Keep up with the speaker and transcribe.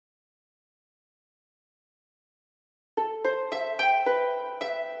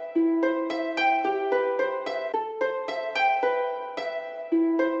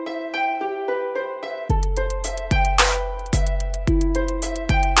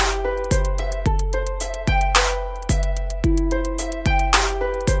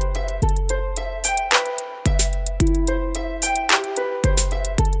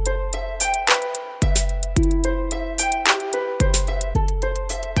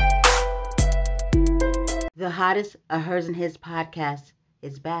The hottest A Hers and His podcast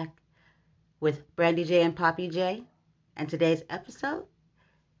is back with Brandy J and Poppy J. And today's episode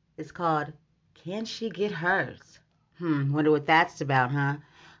is called Can She Get Hers? Wonder what that's about, huh?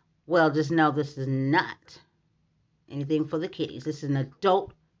 Well, just know this is not anything for the kiddies. This is an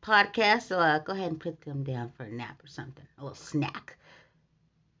adult podcast, so go ahead and put them down for a nap or something, a little snack.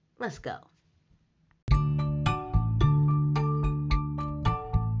 Let's go.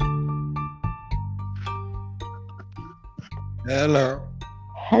 Hello.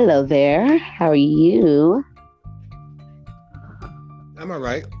 Hello there. How are you? I'm all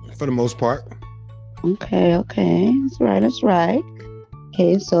right for the most part. Okay. That's right.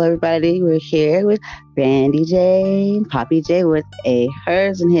 Okay, so everybody, we're here with Brandy J and Poppy J with A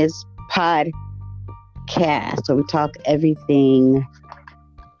Hers and His podcast. So we talk everything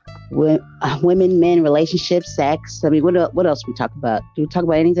women, men, relationships, sex. I mean, what else we talk about? Do we talk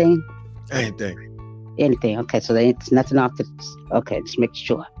about anything? Anything. Okay, so it's nothing off the. Okay, just make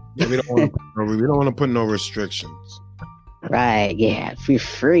sure. Yeah, we don't want to put no restrictions. Right? Yeah, if you're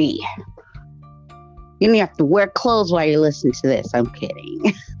free, you don't have to wear clothes while you're listening to this. I'm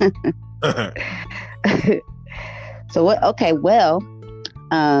kidding. So what? Okay, well,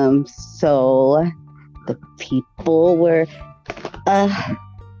 so the people were. I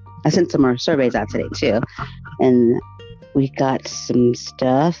sent some more surveys out today too, and we got some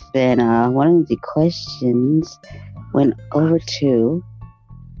stuff, and one of the questions went over to,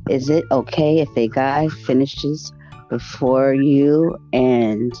 is it okay if a guy finishes before you,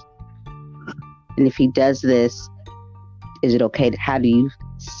 and if he does this, is it okay? How do you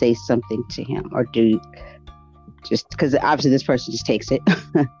say something to him? Or do you just, because obviously this person just takes it,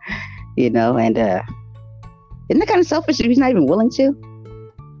 and isn't that kind of selfish if he's not even willing to?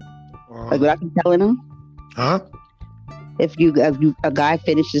 Like without you telling him? Huh? If a guy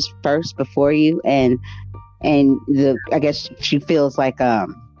finishes first before you, and I guess she feels like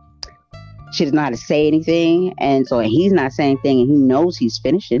she doesn't know how to say anything, and so he's not saying anything, and he knows he's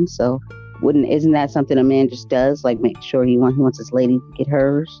finishing. So isn't that something a man just does? Like make sure he wants his lady to get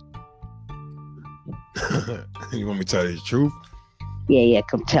hers. You want me to tell you the truth? Yeah.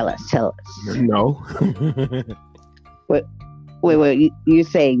 Come tell us. No. Wait. You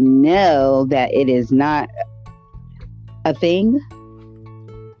say no, that it is not a thing?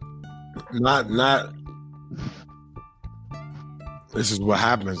 Not. This is what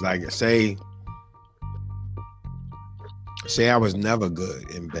happens. Like, say I was never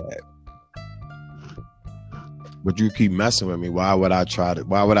good in bed, but you keep messing with me. Why would I try to?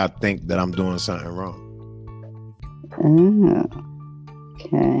 Why would I think that I'm doing something wrong?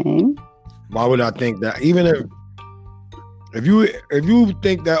 Okay. Why would I think that? Even if you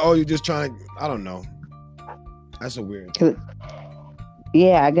think that, you're just trying. I don't know. That's a weird thing.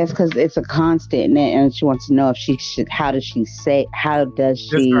 Yeah, I guess because it's a constant, and she wants to know if she should. How does she? Just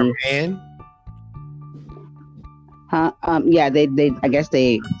her man? Huh? Yeah. They. I guess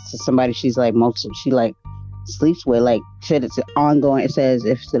somebody she's like she like sleeps with. Like said it's ongoing. It says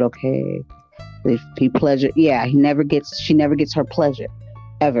if it's okay, if he pleasure. Yeah, she never gets her pleasure,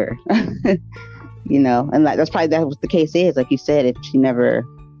 ever. And like that's probably what the case is. Like you said, if she never,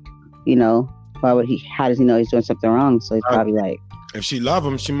 why would he? How does he know he's doing something wrong? So he's probably like. If she love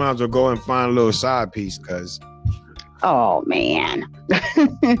him, she might as well go and find a little side piece, cause. Oh man.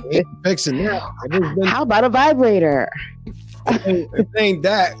 Ain't fixing that. How about a vibrator? If it ain't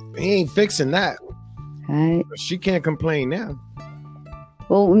that, he ain't fixing that. Right. She can't complain now.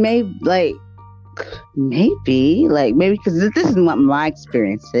 Well, maybe because this is what my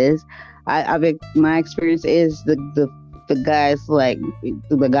experience is. My experience is the guy's like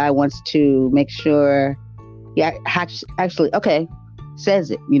the guy wants to make sure. Yeah, actually, okay,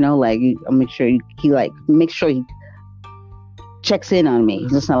 says it. I'll make sure he checks in on me.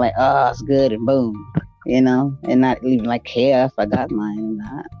 It's just not like, oh, it's good and boom, and not even like care if I got mine or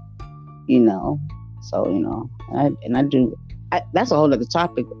not, So I do. That's a whole other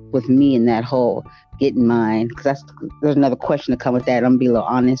topic with me and that whole getting mine, because there's another question to come with that. I'm gonna be a little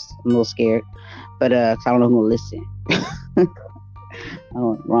honest. I'm a little scared, but 'cause I don't know who will listen. I don't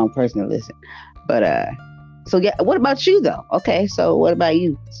want the wrong person to listen, but So yeah, what about you though? Okay, so what about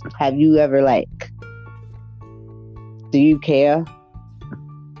you? Have you ever do you care?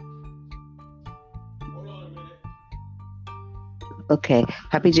 Hold on a minute. Okay,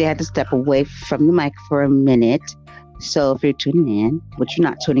 Happy J had to step away from the mic for a minute. So if you're tuning in, which you're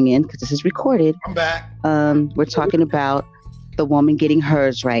not tuning in because this is recorded, I'm back. We're talking about the woman getting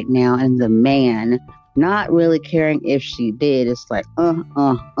hers right now, and the man not really caring if she did. It's like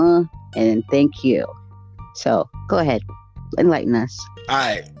and thank you. So go ahead, enlighten us. All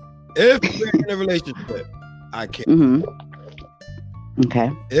right. If we're in a relationship I care. Mm-hmm.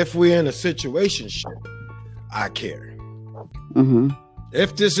 Okay. If we're in a situation, I care. Mm-hmm.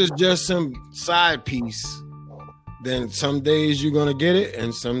 If this is just some side piece, then some days you're gonna get it,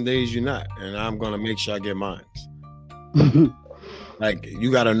 and some days you're not. And I'm gonna make sure I get mine. Like,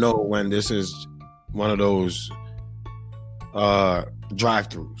 you gotta know when this is one of those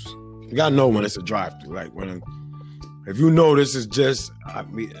drive-throughs. You gotta know when it's a drive-through. Like, if you know this is just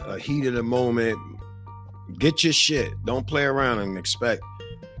a heat of the moment, get your shit. Don't play around and expect.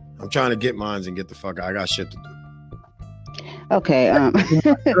 I'm trying to get mines and get the fuck out. I got shit to do. Okay.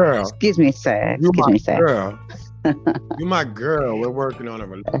 Girl, Excuse me, sir. Girl. You're my girl. We're working on a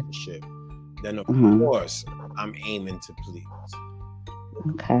relationship. Then of course I'm aiming to please.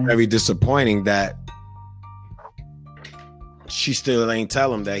 Okay. Very disappointing that she still ain't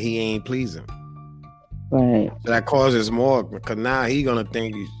tell him that he ain't pleasing. Right. So that causes more, because now he gonna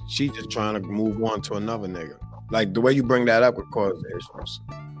think she just trying to move on to another nigga. Like, the way you bring that up would cause issues.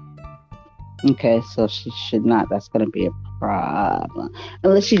 Okay, so she should not. That's gonna be a problem.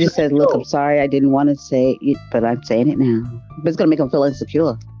 Unless she just says, "Look, I'm sorry, I didn't want to say it, but I'm saying it now." But it's gonna make him feel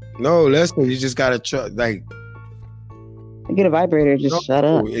insecure. No, listen, you just gotta like. Get a vibrator. Just shut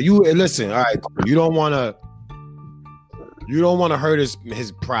up. You listen. All right, cool. You don't want to hurt his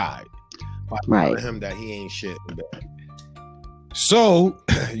pride by telling him that he ain't shit. So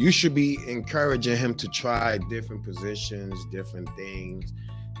you should be encouraging him to try different positions, different things.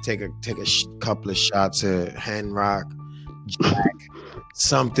 Take a couple of shots of hand rock, jack,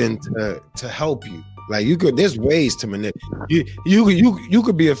 something to help you. Like, there's ways to manipulate. You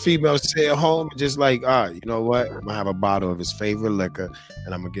could be a female, stay at home, and just like, you know what? I'm gonna have a bottle of his favorite liquor,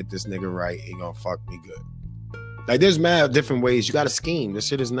 and I'm gonna get this nigga right. He gonna fuck me good. Like, there's mad different ways. You got to scheme. This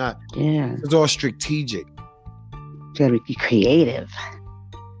shit is not. Yeah. It's all strategic. You gotta be creative.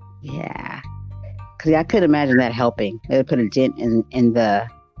 Yeah. Because I could imagine that helping. It'll put a dent in the.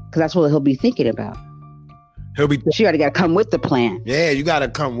 Because that's what he'll be thinking about. She already got to come with the plan. Yeah, you got to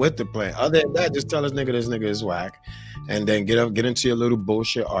come with the plan. Other than that, just tell this nigga is whack, and then get into your little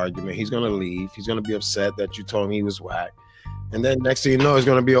bullshit argument. He's gonna leave. He's gonna be upset that you told him he was whack, and then next thing you know, it's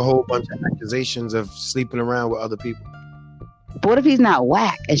gonna be a whole bunch of accusations of sleeping around with other people. But what if he's not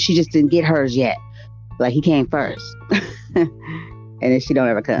whack and she just didn't get hers yet? Like, he came first, and then she don't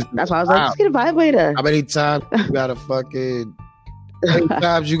ever come. That's why I was like, let's get a vibrator. How many times you gotta fucking? How many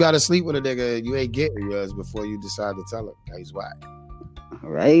times you gotta sleep with a nigga you ain't getting yours before you decide to tell him that he's whack?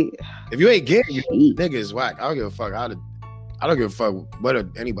 Right. If you ain't getting yours, nigga is whack. I don't give a fuck. I don't give a fuck what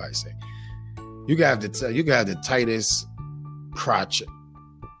anybody say. You can have the tightest crotch,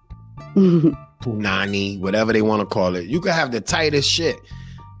 punani, whatever they want to call it. You can have the tightest shit,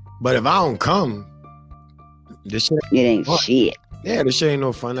 but if I don't come, this shit ain't shit. Yeah, this shit ain't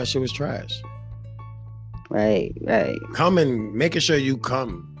no fun. That shit was trash. Right. Coming, making sure you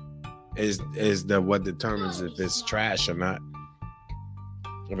come is what determines if it's trash or not.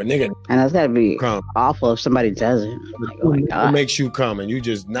 If a nigga, and it's gotta be awful if somebody doesn't. Like, oh my God. It makes you come, and you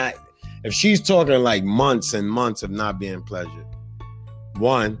just not. If she's talking like months and months of not being pleasured,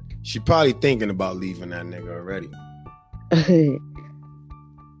 one, she probably thinking about leaving that nigga already.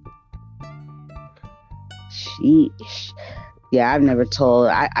 Sheesh. Yeah, I've never told.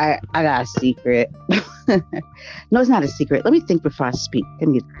 I got a secret. No, it's not a secret. Let me think before I speak. Give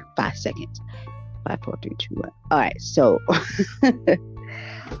me 5 seconds. 5, 4, 3, 2, 1. All right, so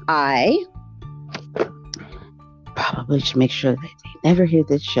I probably should make sure that they never hear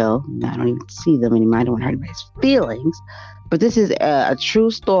this show. I don't even see them anymore. I don't want to hurt anybody's feelings. But this is a true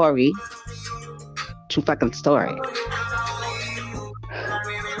story. True fucking story.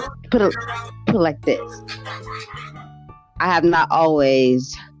 Put it like this. I have not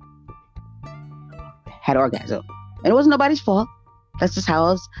always had orgasm. And it wasn't nobody's fault. That's just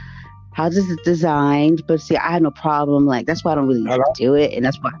how this is designed. But see, I had no problem. Like, that's why I don't really do it. And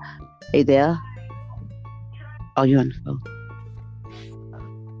that's why. Hey there. Oh, you're on the phone.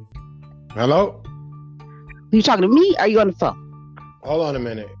 Hello? You talking to me? Or are you on the phone? Hold on a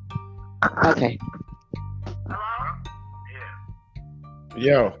minute. Okay.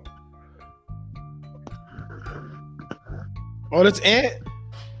 Yo. Oh, that's Ant.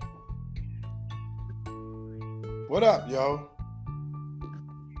 What up, yo?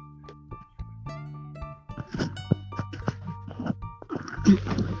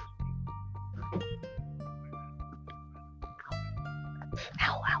 Ow,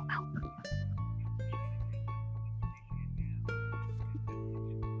 ow, ow.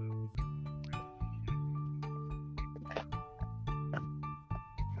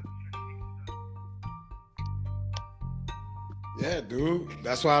 Yeah, dude.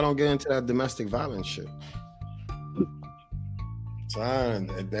 That's why I don't get into that domestic violence shit. Son,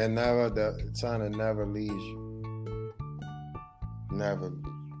 China never leaves you. Never.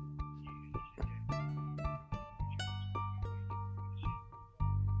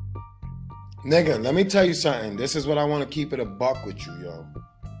 Nigga, let me tell you something. This is what I want to keep it a buck with you, yo.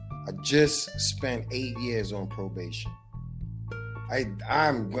 I just spent 8 years on probation.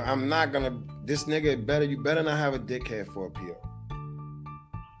 I'm not gonna. This nigga better. You better not have a dickhead for a PO.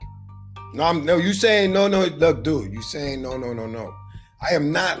 No. You saying no. Look, dude. You saying no. I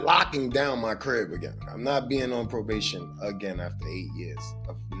am not locking down my crib again. I'm not being on probation again after 8 years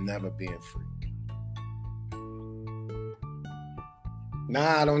of never being free.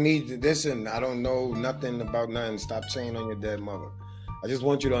 Nah, I don't need this, and I don't know nothing about nothing. Stop saying on your dead mother. I just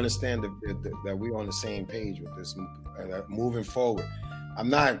want you to understand that we're on the same page with this moving forward.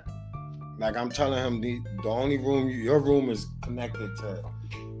 I'm not, like I'm telling him, the only room, your room is connected to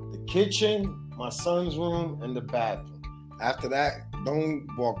the kitchen, my son's room, and the bathroom. After that, don't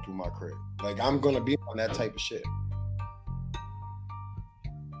walk through my crib. Like, I'm going to be on that type of shit.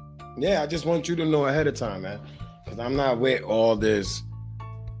 Yeah, I just want you to know ahead of time, man. Because I'm not with all this.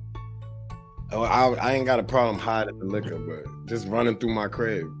 I ain't got a problem hiding the liquor, but just running through my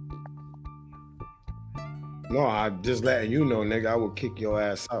crib. No, I'm just letting you know, nigga, I will kick your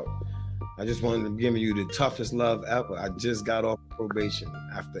ass out. I just wanted to give you the toughest love ever. I just got off probation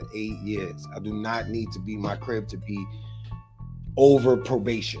after 8 years. I do not need to be my crib to be over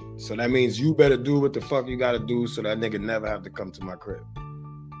probation. So that means you better do what the fuck you gotta do so that nigga never have to come to my crib.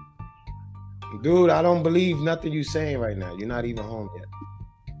 Dude, I don't believe nothing you saying right now. You're not even home yet.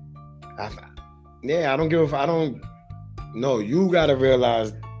 I don't give a fuck. No, you gotta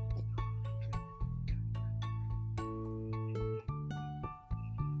realize.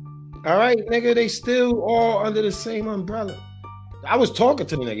 All right, nigga, they still all under the same umbrella. I was talking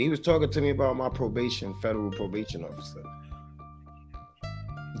to the nigga. He was talking to me about my probation, federal probation officer.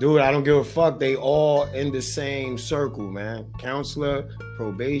 Dude, I don't give a fuck. They all in the same circle, man. Counselor,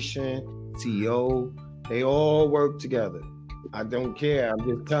 probation, CO, they all work together. I don't care. I'm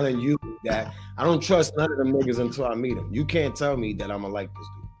just telling you that I don't trust none of them niggas until I meet them. You can't tell me that I'm gonna like this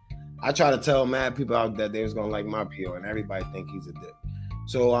dude. I try to tell mad people out that they was gonna like my PO, and everybody think he's a dick.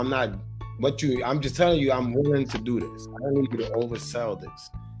 So I'm not. I'm just telling you, I'm willing to do this. I don't need you to oversell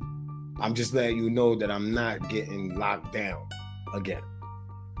this. I'm just letting you know that I'm not getting locked down again.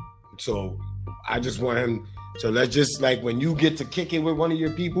 So I just want him. So let's just, like, when you get to kick it with one of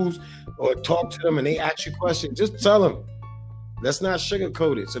your peoples or talk to them and they ask you questions, just tell them. Let's not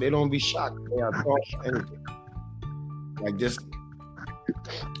sugarcoat it so they don't be shocked. They are thought anything. Like this.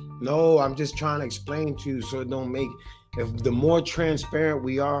 No, I'm just trying to explain to you so it don't make. If the more transparent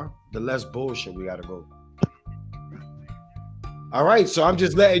we are, the less bullshit we gotta go. All right, so I'm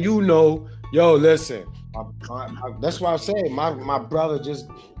just letting you know, yo, listen. That's why I'm saying my brother, just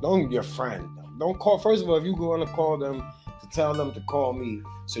don't your friend. Don't call. First of all, if you go on to call them to tell them to call me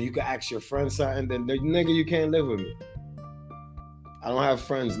so you can ask your friend something, then nigga, you can't live with me. I don't have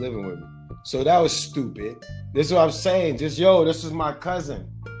friends living with me. So that was stupid. This is what I'm saying. Just, yo, this is my cousin.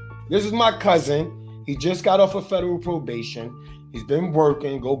 This is my cousin. He just got off of federal probation. He's been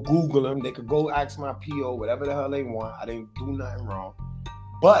working. Go Google him. They could go ask my PO, whatever the hell they want. I didn't do nothing wrong.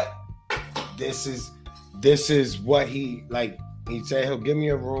 But this is what he, like, he said he'll give me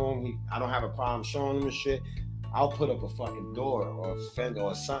a room. I don't have a problem showing him the shit. I'll put up a fucking door or a fender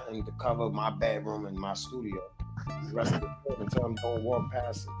or something to cover my bedroom and my studio. The rest of the crib until I'm don't walk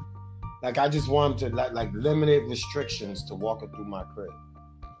past it. Like, I just want them to like limited restrictions to walking through my crib.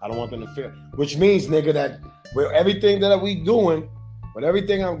 I don't want them to feel, which means, nigga, that with everything that we doing, with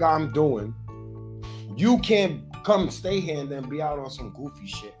everything I'm doing, you can't come stay here and then be out on some goofy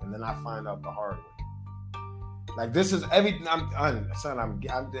shit, and then I find out the hard way. Like, this is everything. I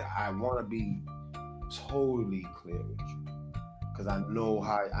want to be totally clear with you, because I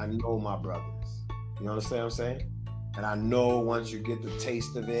know my brothers. You understand what I'm saying? And I know once you get the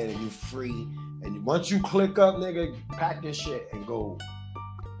taste of it and you free, and once you click up, nigga, pack your shit and go.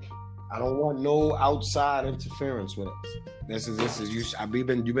 I don't want no outside interference with us. This is you.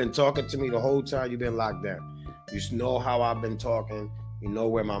 You've been talking to me the whole time. You've been locked down. You know how I've been talking. You know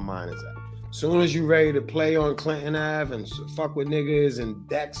where my mind is at. As soon as you ready to play on Clinton Ave and fuck with niggas and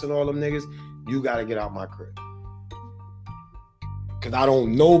Dex and all them niggas, you gotta get out my crib. Cause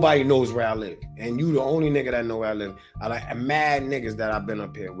nobody knows where I live. And you the only nigga that know where I live. I like mad niggas that I've been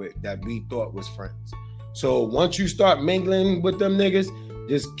up here with that we thought was friends. So once you start mingling with them niggas,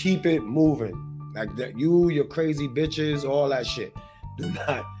 just keep it moving. Like that, your crazy bitches, all that shit. Do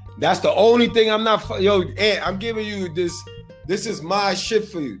not. That's the only thing I'm not. Yo, Ant, I'm giving you this. This is my shit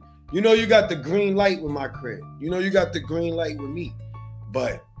for you. You know you got the green light with my crib. You know you got the green light with me.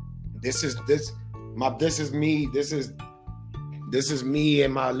 But this is me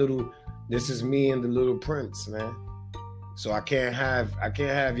and my little. This is me and the little prince, man. So I can't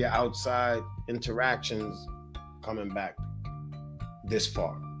have your outside interactions coming back this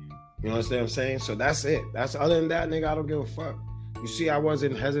far. You know what I'm saying? So that's it. That's other than that, nigga, I don't give a fuck. You see, I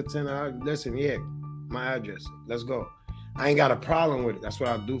wasn't hesitant. Listen, yeah, my address. Let's go. I ain't got a problem with it. That's what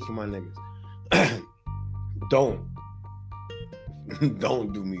I do for my niggas. Don't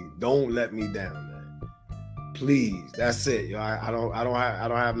do me. Don't let me down, man. Please. That's it, yo. I don't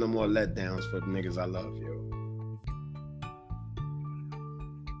have no more letdowns for the niggas I love, yo.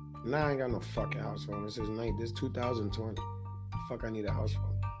 Nah, I ain't got no fucking house phone. This is 2020. Fuck, I need a house phone.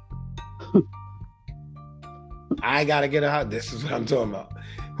 I gotta get a house. This is what I'm talking about.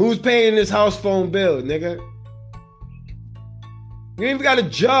 Who's paying this house phone bill, nigga? You ain't even got a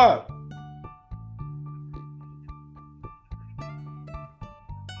job.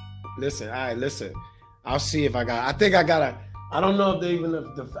 Listen, all right, listen. I'll see if I think I gotta. I don't know if they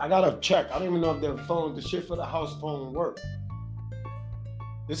even. I gotta check. I don't even know if their phone, the shit for the house phone work.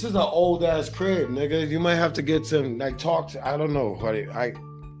 This is an old ass crib, nigga. You might have to get some like talk to. I don't know. I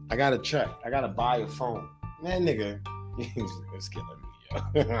gotta check. I gotta buy a phone. Man, nigga, it's killing me,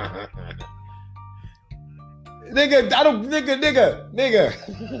 yo. Nigga, I don't, nigga.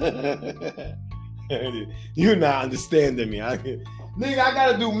 You're not understanding me. Nigga, I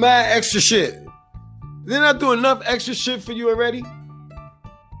gotta do mad extra shit. Didn't I do enough extra shit for you already?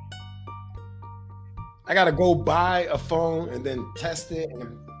 I gotta go buy a phone and then test it.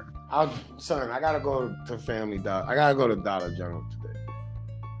 And I gotta go to Family Dollar. I gotta go to Dollar General today.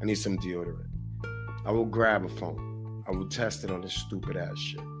 I need some deodorant. I will grab a phone. I will test it on this stupid ass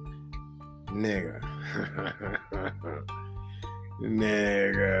shit. Nigga.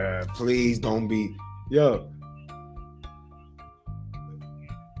 Nigga. Please don't be. Yo.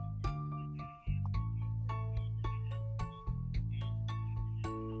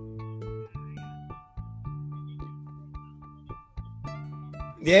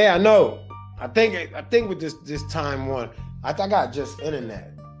 Yeah, I know. I think with this Time One, I got just internet.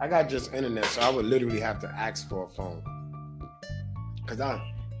 So I would literally have to ask for a phone. Cause I don't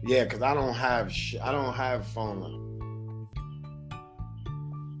have I don't have phone.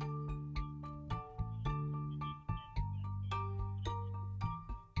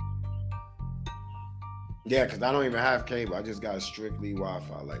 Yeah, cause I don't even have cable. I just got strictly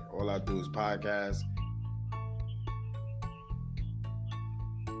Wi-Fi. Like all I do is podcasts.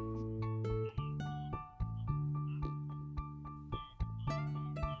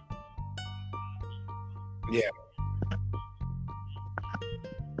 Yeah.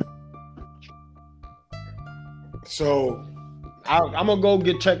 So I'm gonna go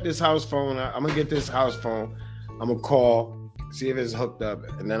check this house phone. I'm gonna get this house phone. I'm gonna call, see if it's hooked up,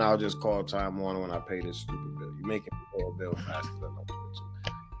 and then I'll just call Time Warner when I pay this stupid bill. You making me pay a bill faster than I want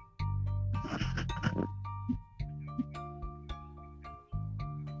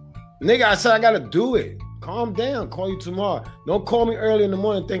to. Nigga, I said I gotta do it. Calm down. Call you tomorrow. Don't call me early in the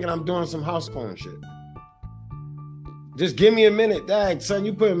morning thinking I'm doing some house phone shit. Just give me a minute. Dang, son,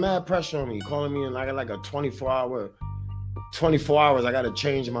 you putting mad pressure on me. You calling me in like a 24 hours. I got to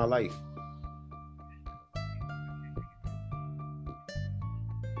change my life.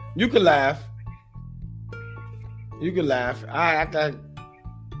 You can laugh. I got,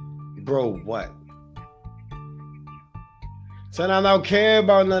 bro, what? Son, I don't care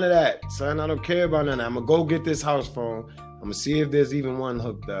about none of that. Son, I don't care about none of that. I'm going to go get this house phone. I'm going to see if there's even one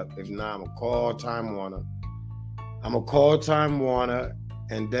hooked up. If not, I'm going to call Time Warner.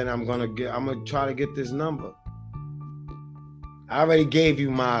 And then I'm gonna try to get this number. I already gave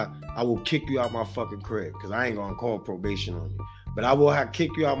you I will kick you out my fucking crib, because I ain't gonna call probation on you. But I will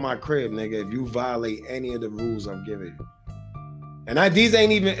kick you out my crib, nigga, if you violate any of the rules I'm giving you. And these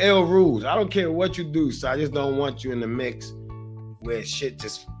ain't even ill rules. I don't care what you do, so I just don't want you in the mix where shit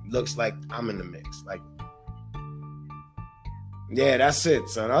just looks like I'm in the mix. Like, yeah, that's it,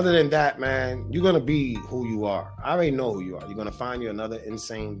 son. Other than that, man, you're going to be who you are. I already know who you are. You're going to find you another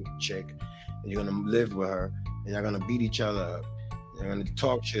insane chick, and you're going to live with her, and you're going to beat each other up. You're going to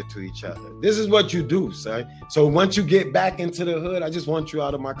talk shit to each other. This is what you do, son. So once you get back into the hood, I just want you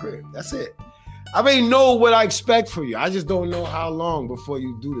out of my crib. That's it. I already know what I expect from you. I just don't know how long before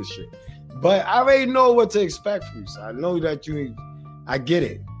you do this shit. But I already know what to expect from you, so I know that I get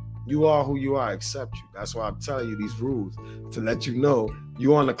it. You are who you are. I accept you. That's why I'm telling you these rules, to let you know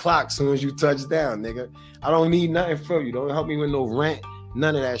you on the clock as soon as you touch down, nigga. I don't need nothing from you. Don't help me with no rent.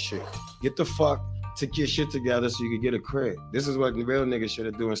 None of that shit. Get the fuck took your shit together so you could get a crib. This is what the real niggas should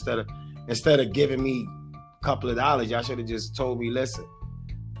have do instead of giving me a couple of dollars. Y'all should have just told me, listen,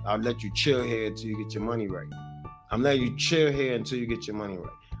 I'll let you chill here until you get your money right. I'm letting you chill here until you get your money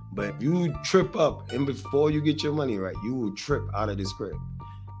right. But if you trip up and before you get your money right, you will trip out of this crib.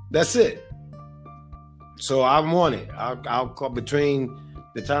 That's it. So I want it. I'll call between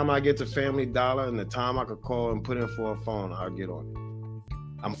the time I get to Family Dollar and the time I could call and put in for a phone, I'll get on it.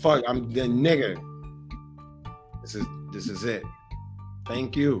 I'm the nigga. This is it.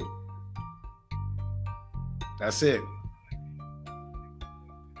 Thank you. That's it.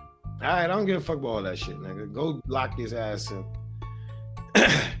 All right, I don't give a fuck about all that shit, nigga. Go lock his ass in.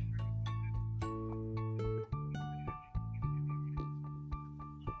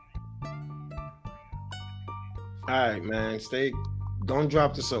 All right, man. Don't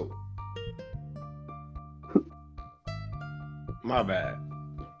drop the soap. My bad.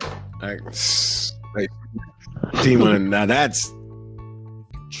 Like, now that's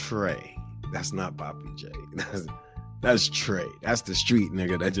Trey. That's not Poppy J. That's Trey. That's the street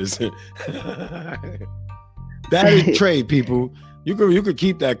nigga that just that is Trey, people. You could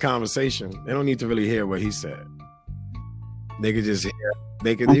keep that conversation. They don't need to really hear what he said. They could just hear.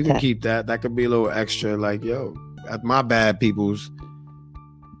 You can keep that. That could be a little extra, like, yo, my bad, peoples.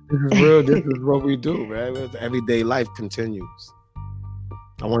 This is real. This is what we do, man. Everyday life continues.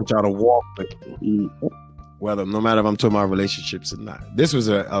 I want y'all to walk with me. No matter if I'm talking about relationships or not. This was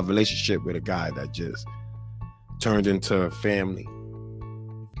a relationship with a guy that just turned into a family,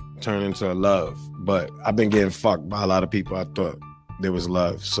 turned into a love. But I've been getting fucked by a lot of people I thought there was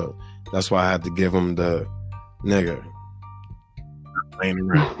love. So that's why I had to give him the nigga. Playing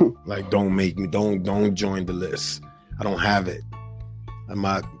around. Like, don't join the list. I don't have it.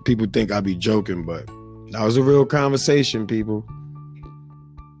 People think I be joking, but that was a real conversation, people.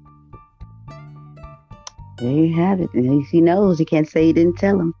 There you have it. At least he knows. He can't say he didn't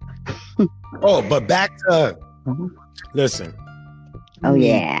tell him. Oh, but back to listen. Oh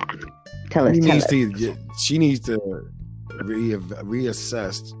yeah, tell us. She needs to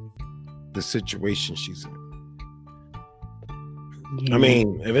reassess the situation she's in. Yeah. I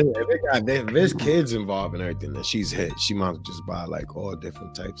mean, if there's kids involved and everything that she's hit, she might just buy like all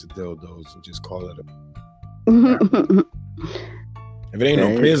different types of dildos and just call it a. If it ain't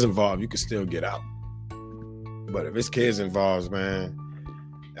no kids involved, you can still get out. But if it's kids involved, man,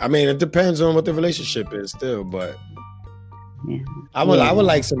 I mean, it depends on what the relationship is still, but yeah. I would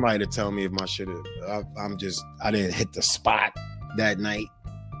like somebody to tell me if my shit is, I didn't hit the spot that night.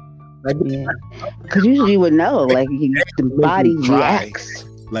 Like, yeah. Because usually you would know, like, the body reacts.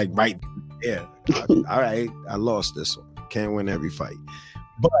 Like, right, yeah. All right, I lost this one. Can't win every fight.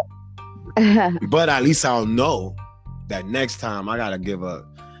 But at least I'll know that next time I gotta give up.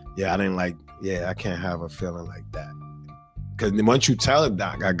 Yeah, I can't have a feeling like that. Because once you tell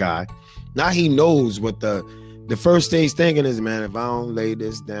that guy, now he knows what the first stage thinking is, man, if I don't lay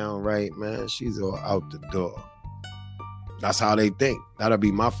this down right, man, she's all out the door. That's how they think. That'll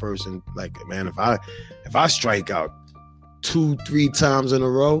be my first, and like, man, if I strike out 2-3 times in a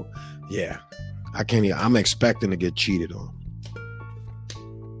row, yeah, I can't even, I'm expecting to get cheated on.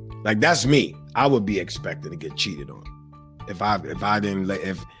 Like, that's me. I would be expecting to get cheated on. If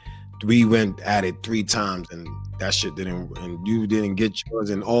we went at it 3 times and that shit and you didn't get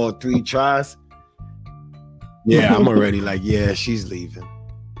yours in all 3 tries, yeah, I'm already like, yeah, she's leaving.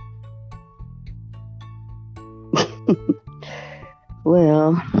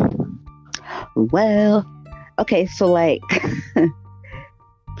 Well, okay, so like,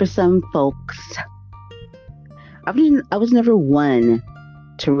 for some folks, I was never one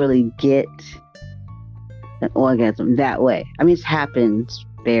to really get an orgasm that way. I mean, it's happened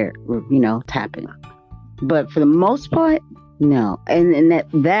there, it's happened. But for the most part, no. And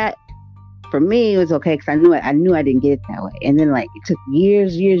that for me was okay, because I knew I didn't get it that way. And then, like, it took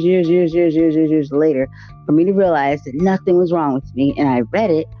years later for me to realize that nothing was wrong with me. And I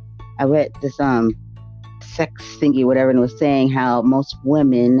read this sex thingy, whatever, and it was saying how most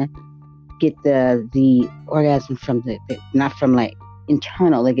women get the orgasm from not from like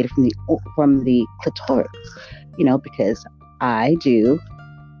internal, they get it from the clitoris, because I do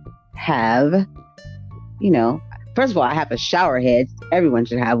have, first of all, I have a shower head. Everyone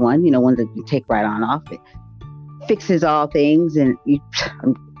should have one, one that you take right on off. It fixes all things, and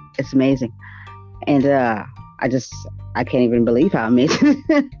it's amazing. And I can't even believe how amazing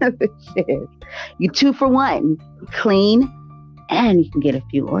this is. You 2 for 1, clean, and you can get a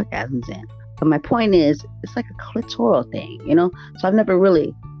few orgasms in. But my point is, it's like a clitoral thing, So I've never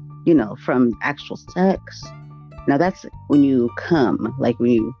really, from actual sex. Now that's when you come, like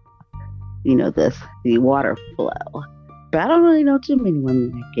when you the water flow. But I don't really know too many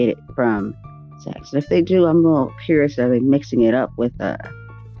women that get it from sex. And if they do, I'm a little curious. Are they mixing it up with the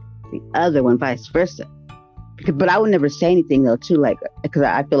other one, vice versa? But I would never say anything though, too, like because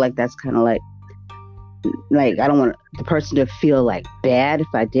I feel like that's kind of like I don't want the person to feel like bad if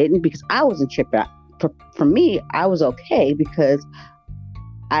I didn't, because I wasn't tripping. For me, I was okay because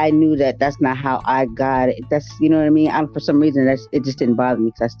I knew that that's not how I got it. That's, you know what I mean? For some reason, it just didn't bother me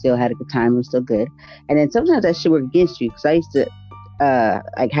because I still had a good time. It was still good. And then sometimes that shit work against you, because I used to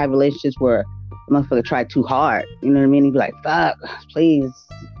like have relationships where a motherfucker tried too hard. You know what I mean? He'd be like, fuck, please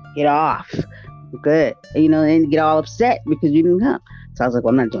get off. Good. And get all upset because you didn't come. So I was like,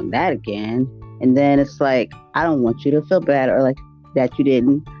 well, I'm not doing that again. And then it's like, I don't want you to feel bad or like that you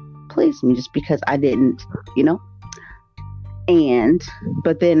didn't please me just because I didn't,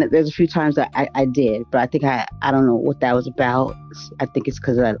 but then there's a few times that I did, but I think I don't know what that was about. I think it's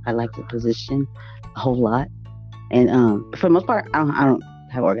because I like the position a whole lot. And for the most part, I don't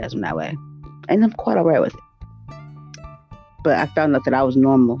have orgasm that way. And I'm quite all right with it. But I found out that I was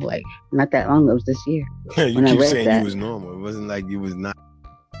normal, like, not that long ago. It was this year. You keep saying you was normal. It wasn't like you was not.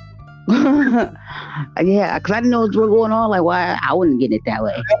 Yeah, because I didn't know what was going on. Like, why I wasn't getting it that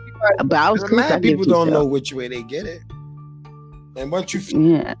way. But I was mad. People don't know which way they get it. And once you,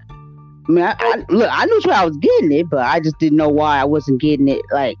 yeah, I mean, I knew where I was getting it, but I just didn't know why I wasn't getting it.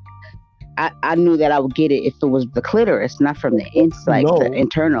 Like, I knew that I would get it if it was the clitoris, not from the inside, the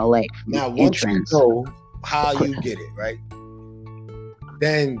internal, like now. Once entrance. You know how you get it, right?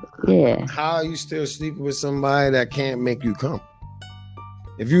 Then, yeah, how are you still sleeping with somebody that can't make you come?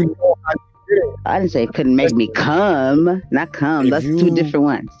 If you know how you get it, I didn't say it couldn't make me come, not come. That's two different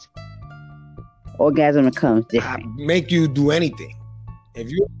ones. Orgasm and come is different. Make you do anything.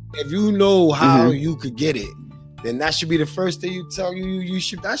 If you know how you could get it, then that should be the first thing you tell you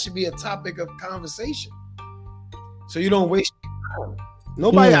should. That should be a topic of conversation, so you don't waste time.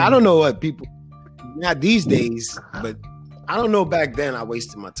 Nobody. Yeah. I don't know what people. Not these days, but I don't know. Back then, I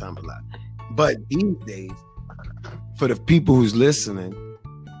wasted my time a lot. But these days, for the people who's listening,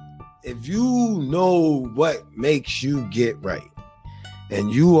 if you know what makes you get right,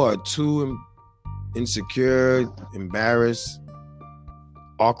 and you are too insecure, embarrassed,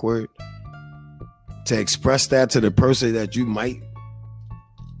 awkward to express that to the person that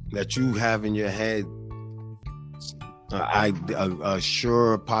you have in your head, a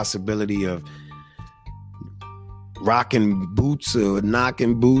sure possibility of rocking boots or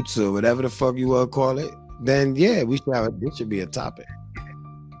knocking boots or whatever the fuck you want to call it, then yeah, this should be a topic.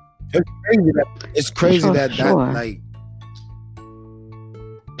 It's crazy that like,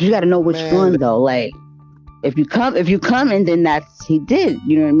 you got to know which one though. Like, if you come and then that's he did,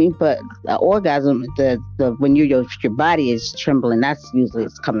 you know what I mean. But the orgasm, the when your body is trembling, that's usually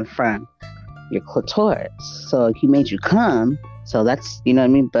it's coming from your clitoris. So he made you come, so that's, you know what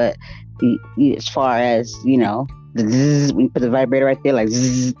I mean. But as far as when you put the vibrator right there, like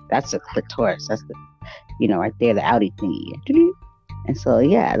that's a clitoris. That's the right there, the outie thingy. And so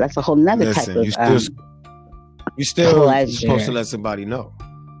yeah, that's a whole nother type of. You still supposed to let somebody know.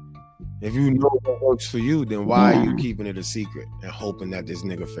 If you know what works for you, then why are you keeping it a secret and hoping that this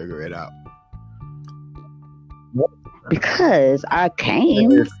nigga figure it out? Because I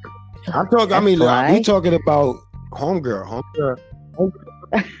came. I'm talking. I mean, we talking about homegirl.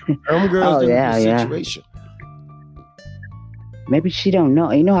 Homegirl's the situation. Maybe she don't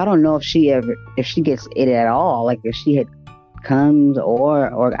know. I don't know if she gets it at all. Like if she comes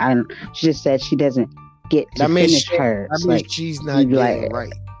or I don't. She just said she doesn't get to finish hers. I mean, she's not getting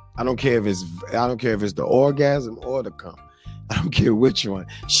right. I don't care if it's the orgasm or the cum. I don't care which one.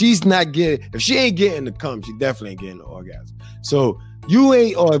 She's not getting. If she ain't getting the cum, she definitely ain't getting the orgasm. So you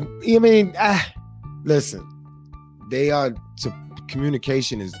ain't. Or I mean, listen.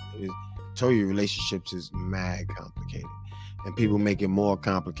 Communication is. Told you, relationships is mad complicated, and people make it more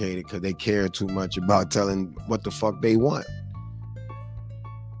complicated because they care too much about telling what the fuck they want.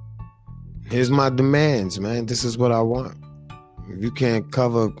 Here's my demands, man. This is what I want. If you can't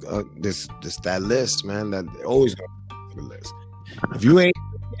cover that list, man, that always gonna be the list. If you ain't,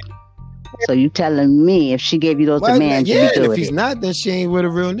 so you telling me if she gave you those demands, yeah, you'd be good if he's not, then she ain't with a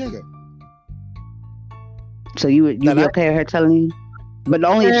real nigga. So you be okay with her telling you? But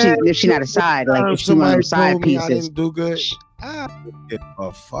only if she not a side, like if she one of them side pieces. I didn't do good.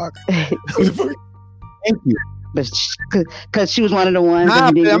 Fuck. Thank you. But because she was one of the ones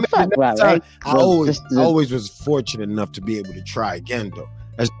that you didn't fuck about, right? I always was fortunate enough to be able to try again, though.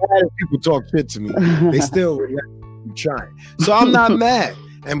 As bad as people talk shit to me, they still keep trying. So I'm not mad.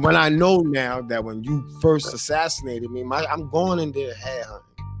 And when I know now that when you first assassinated me, I'm going in there head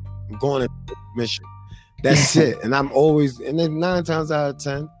hunting. I'm going into the mission. That's it. And I'm always, and then 9 times out of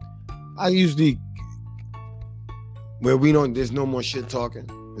 10, I usually, where there's no more shit talking.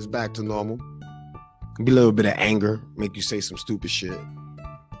 It's back to normal. Could be a little bit of anger, make you say some stupid shit.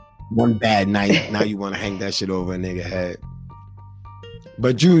 One bad night, now you want to hang that shit over a nigga head.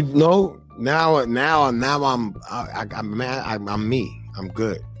 But you know, now I'm mad. I'm me. I'm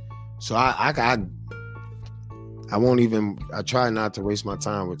good. So I won't even. I try not to waste my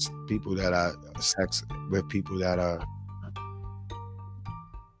time with people that I sex with, people that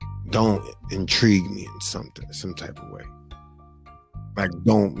don't intrigue me in some type of way. Like,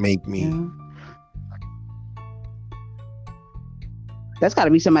 don't make me. Yeah. That's got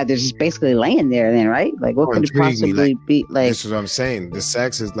to be somebody that's just basically laying there, then, right? Like, what could it possibly be? Like, this is what I'm saying. The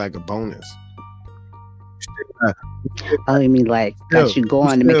sex is like a bonus. Oh, you mean like got you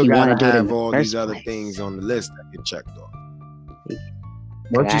going to make you want to do it? Have all these other things on the list that get checked off.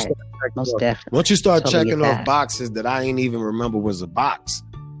 Once you start checking off boxes that I ain't even remember was a box,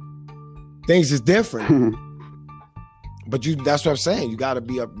 things is different. But that's what I'm saying. You gotta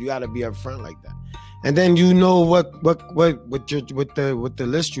be up front like that. And then you know what with the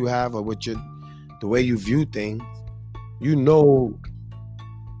list you have, or the way you view things, you know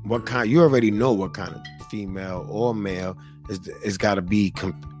you already know what kind of female or male is got to be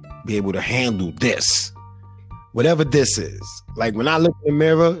able to handle this, whatever this is. Like, when I look in the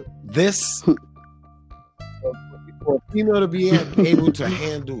mirror, this for a female to be able to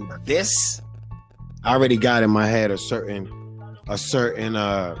handle this, I already got in my head a certain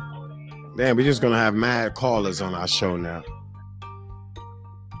man, we're just gonna have mad callers on our show now.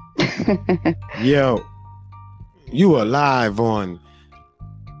 Yo, you are live on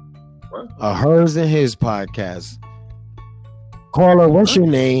Hers and His podcast. Caller, what's your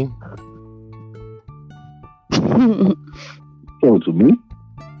name? Oh, to me?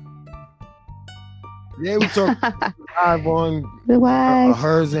 Yeah, we talk live on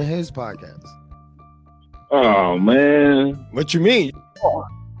Hers and His podcast. Oh, man. What you mean?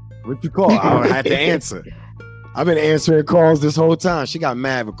 What you call? I don't have to answer. I've been answering calls this whole time. She got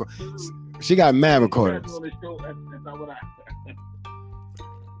mad recordings. That's not what I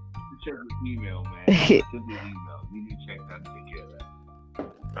check the email, man. Send the email. You need to check that and take care of that.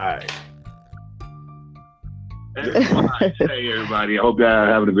 All right. Hey, everybody. I hope y'all are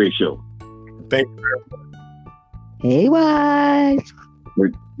having a great show. Thank you. Hey, Wise.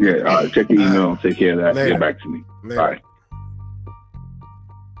 Yeah, check the email. Take care of that. Later. Get back to me. Later. Bye.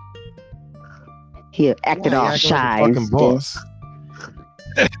 He acted all shy. Fucking boss.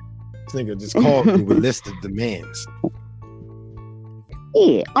 This nigga just called me with a list of demands.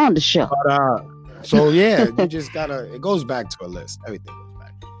 Yeah, on the show. But, so yeah, you just gotta. It goes back to a list. Everything goes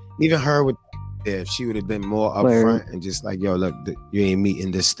back. Even her with, if she would have been more upfront and just like, yo, look, you ain't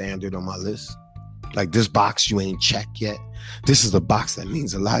meeting this standard on my list. Like, this box you ain't checked yet. This is a box that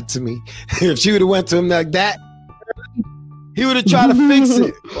means a lot to me. If she would have went to him like that, he would have tried to fix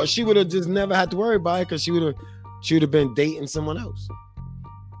it, or she would have just never had to worry about it because she would have been dating someone else.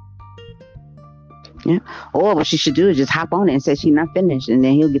 Yeah. Or what she should do is just hop on it and say she's not finished, and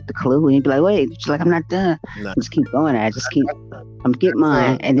then he'll get the clue and he'll be like, "Wait," she's like, "I'm not done." No. Just keep going. I'm getting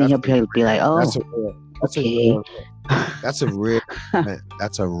mine, and then he'll be like, "Oh, that's a rare event.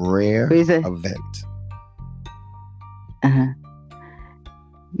 That's a rare event.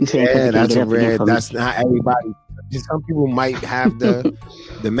 You say that's a rare. That's not everybody. Some people might have the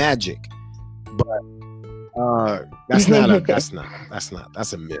magic, but that's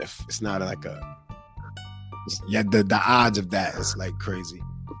a myth. It's not like the odds of that is like crazy.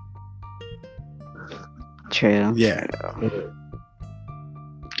 True. Yeah.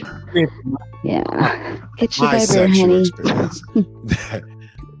 Yeah. It's my sexual experience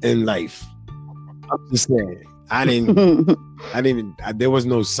in life. I'm just saying. There was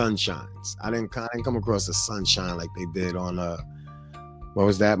no sunshines. I didn't come across a sunshine like they did on what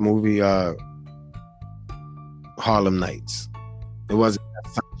was that movie? Harlem Nights. It wasn't that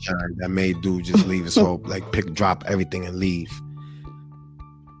sunshine that made dude just leave his whole, like, drop everything and leave.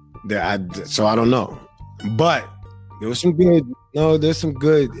 So I don't know. But there was some good. No, there's some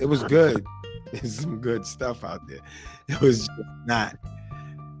good. It was good. There's some good stuff out there. It was just not.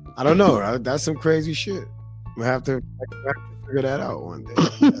 I don't know. That's some crazy shit. We'll have to figure that out one day.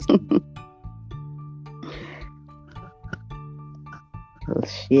 Oh,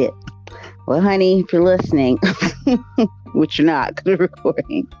 shit. Well, honey, if you're listening, which you're not, because we're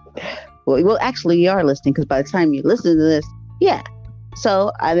recording. Well, actually, you are listening, because by the time you listen to this, yeah.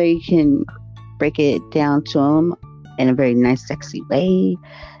 So either you can break it down to him in a very nice, sexy way.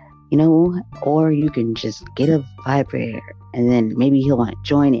 or you can just get a vibrator and then maybe he'll want to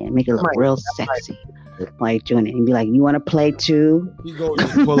join it and make it look real sexy. Like doing it and be like, you want to play too? You go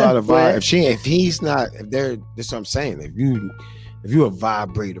just pull out a vibe. That's what I'm saying. If you a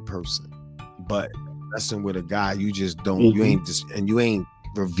vibrator person, but messing with a guy, you just don't, you ain't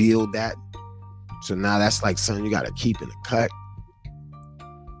revealed that. So now that's like something you got to keep in the cut.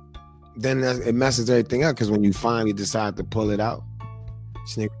 Then it messes everything up because when you finally decide to pull it out,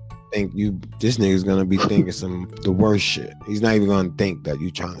 this nigga's gonna be thinking the worst shit. He's not even gonna think that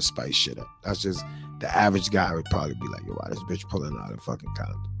you trying to spice shit up. That's just the average guy would probably be like, yo, why this bitch pulling out a fucking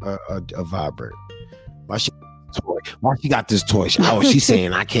a vibrator? Why she got this toy? Oh, she's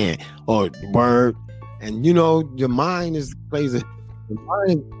saying I can't. Or word. And your mind plays a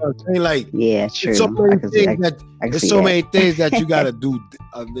like, yeah, true. There's so many things that you gotta do.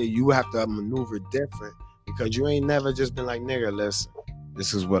 You have to maneuver different because you ain't never just been like, nigga, listen,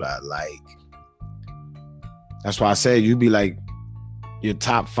 this is what I like. That's why I say you be like your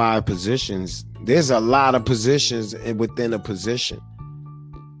top 5 positions. There's a lot of positions within a position.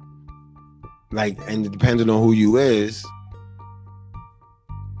 Like, and depending on who you is,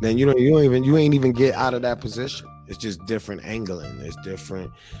 then you ain't even get out of that position. It's just different angling. It's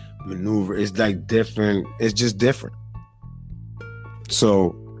different maneuver. It's like different. It's just different.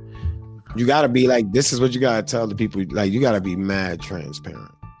 So you gotta be like, this is what you gotta tell the people. Like, you gotta be mad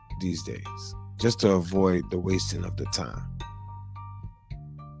transparent these days, just to avoid the wasting of the time.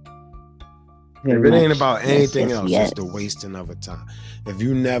 If it ain't about anything else, it's the wasting of a time. If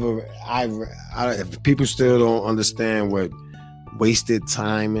you never, if people still don't understand what wasted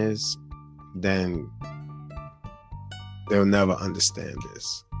time is, then they'll never understand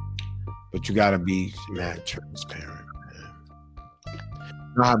this. But you gotta be mad transparent, man.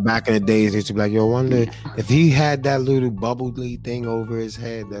 You know how back in the days they used to be like, yo, wonder if he had that little bubbly thing over his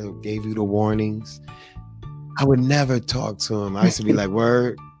head that gave you the warnings, I would never talk to him. I used to be like,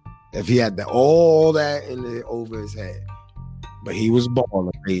 word, if he had all that over his head. But he was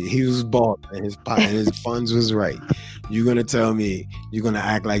balling. He was balling, and his funds was right. You're gonna tell me you're gonna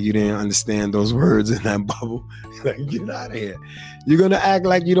act like you didn't understand those words in that bubble? Like, get out of here. You're gonna act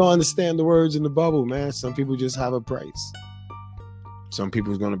like you don't understand the words in the bubble, man. Some people just have a price. Some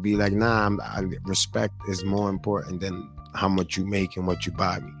people's gonna be like, nah, respect is more important than how much you make and what you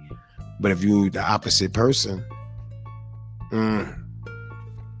buy me. But if you the opposite person, then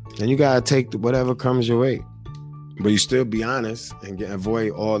you gotta take whatever comes your way. But you still be honest and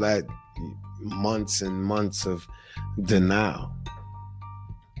avoid all that months and months of denial.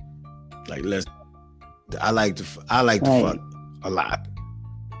 Like, I like to fuck a lot.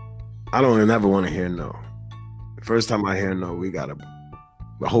 I don't ever want to hear no. First time I hear no,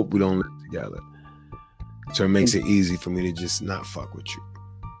 I hope we don't live together. So it makes it easy for me to just not fuck with you.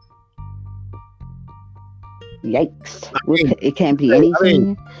 Yikes. It can't be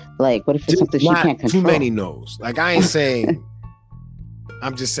anything. Like, what if it's something she can't control? Too many no's. Like, I ain't saying,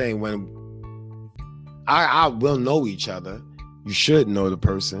 I'm just saying when I will know each other, you should know the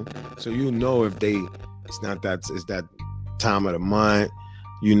person. So you know if it's that time of the month,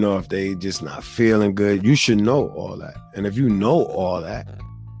 you know if they just not feeling good. You should know all that. And if you know all that,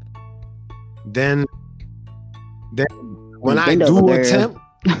 then when I do attempt,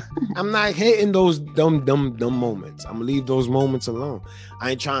 I'm not hitting those dumb moments. I'm gonna leave those moments alone. I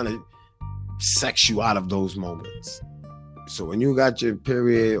ain't trying to sex you out of those moments. So when you got your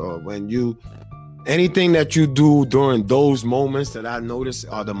period, or when anything that you do during those moments that I notice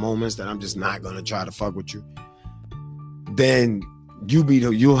are the moments that I'm just not gonna try to fuck with you, then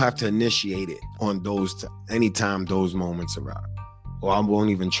you'll have to initiate it on those anytime those moments arrive, or I won't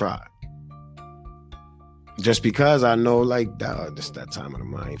even try. Just because I know, like, this that time of the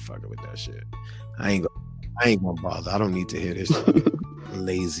month, I ain't fucking with that shit. I ain't gonna bother. I don't need to hear this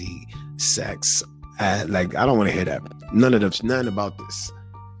lazy sex. Like, I don't want to hear that. Nothing about this.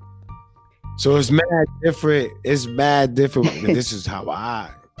 So it's mad different. It's mad different. This is how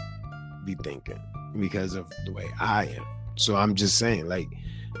I be thinking because of the way I am. So I'm just saying, like,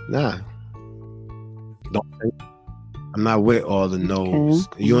 nah. I'm not with all the no's.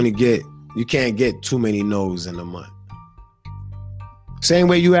 Okay. You can't get too many no's in a month. Same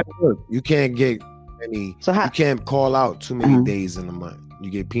way you at work. You can't get any. You can't call out too many days in a month. You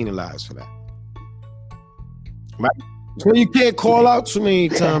get penalized for that. Right? So you can't call out too many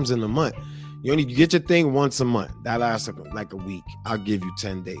times in a month. You get your thing once a month. That lasts like a week. I'll give you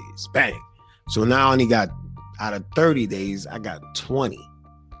 10 days. Bang. So now I only got, out of 30 days, I got 20.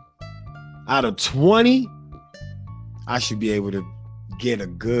 Out of 20, I should be able to get a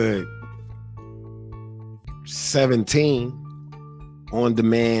good 17 on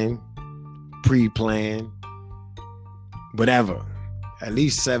demand, pre-planned, whatever. At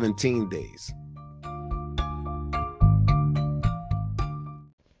least 17 days.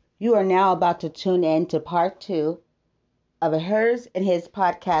 You are now about to tune in to part 2 of a Hers and His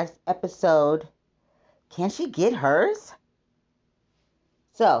podcast episode, Can She Get Hers?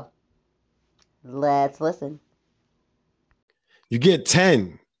 So, let's listen. You get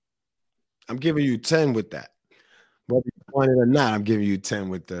 10. I'm giving you 10 with that. Whether you want it or not, I'm giving you 10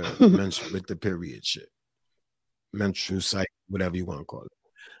 with the with the period shit. Menstrual cycle, whatever you want to call it.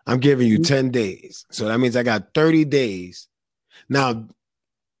 I'm giving you 10 days. So that means I got 30 days. Now,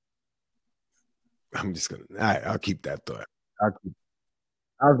 I'm just going to, all right, I'll keep that thought. I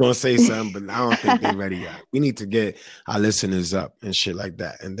was going to say something, but I don't think they're ready yet. We need to get our listeners up and shit like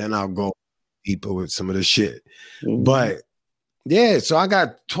that. And then I'll go deeper with some of the shit. But yeah, so I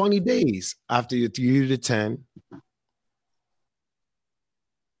got 20 days after you do the 10.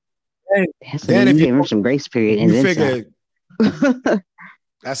 Then if you give him some grace period, and you figure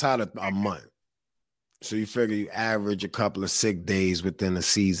that's how a month. So you figure you average a couple of sick days within a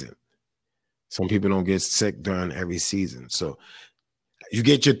season. Some people don't get sick during every season. So you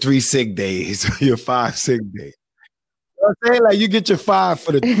get your 3 sick days, your 5 sick days. You know what I'm saying? Like you get your 5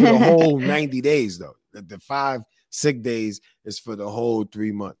 for the whole 90 days, though. The 5 sick days is for the whole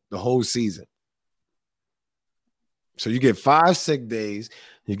 3 months, the whole season. So you get 5 sick days,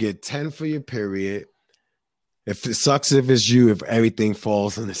 you get 10 for your period. If it sucks if it's you, if everything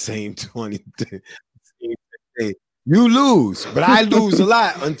falls on the same 20 days, you lose. But I lose a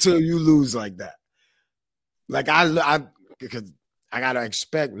lot until you lose like that. Like because I gotta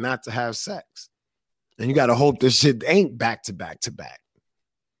expect not to have sex. And you gotta hope this shit ain't back to back to back.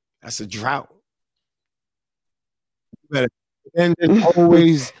 That's a drought. And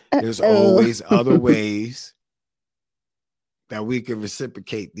there's always other ways that we can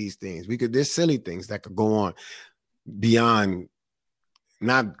reciprocate these things. There's silly things that could go on beyond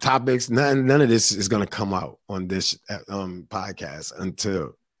not topics. None of this is going to come out on this podcast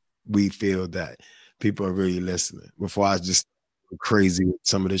until we feel that people are really listening. Before I just go crazy with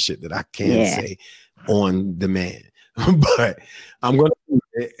some of the shit that I can't say on demand. But I'm going to do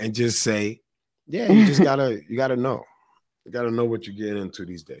it and just say, yeah, you just gotta know. You gotta know what you're getting into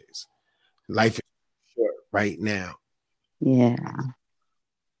these days. Life is short right now. Yeah.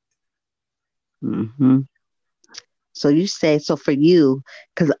 Mm-hmm. So you say, so for you,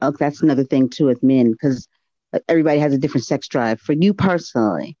 because that's another thing too with men, because everybody has a different sex drive. For you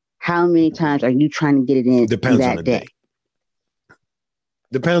personally, how many times are you trying to get it in? Depends on the day.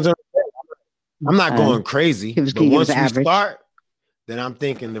 Depends on the day. I'm not going crazy, but once we start, then I'm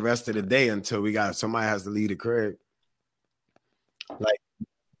thinking the rest of the day until somebody has to leave the crib. Like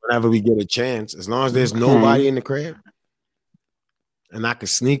whenever we get a chance, as long as there's nobody in the crib, and I can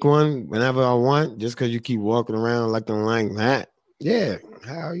sneak one whenever I want, just because you keep walking around like that. Yeah,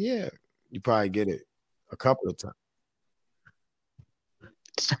 hell yeah. You probably get it a couple of times.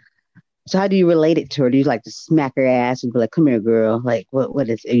 So how do you relate it to her? Do you like to smack her ass and be like, come here, girl? Like, what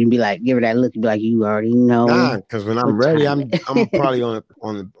is it? And you be like, give her that look and be like, you already know. Nah, because when I'm ready, I'm probably on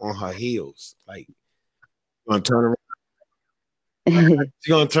her heels. Like, gonna turn around. She's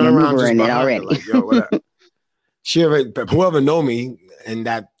gonna turn around just behind her, like, yo, what up? Whoever know me in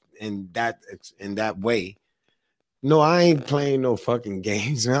that way. No, I ain't playing no fucking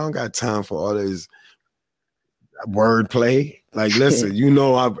games, man. I don't got time for all this wordplay. Like, listen,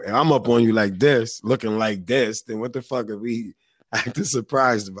 I'm up on you like this, looking like this. Then what the fuck are we acting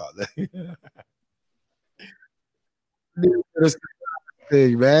surprised about that?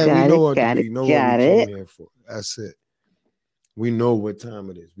 Thing, man. We know what we came here for. That's it. We know what time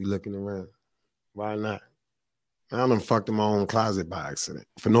it is. We looking around. Why not? I done fucked in my own closet by accident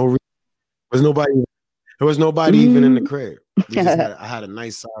for no reason. There was nobody even in the crib. I had a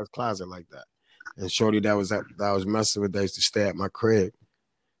nice size closet like that. And shorty that I was messing with, that used to stay at my crib.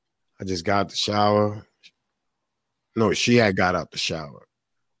 I just got out the shower. No, she had got out the shower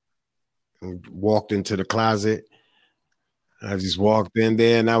and walked into the closet. I just walked in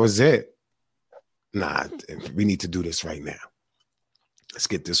there and that was it. Nah, we need to do this right now. Let's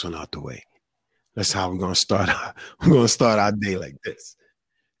get this one out the way. That's how we're gonna start. We're gonna start our day like this,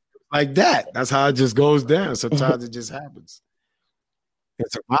 like that. That's how it just goes down. Sometimes it just happens.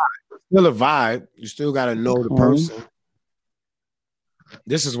 It's a vibe. It's still a vibe. You still gotta know the person.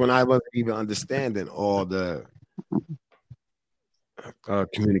 This is when I wasn't even understanding all the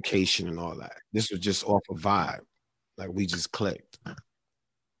communication and all that. This was just off a vibe, like we just clicked.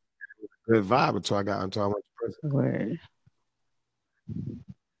 Good vibe until I went to prison. Word.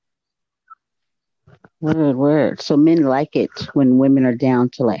 Word, word. So men like it when women are down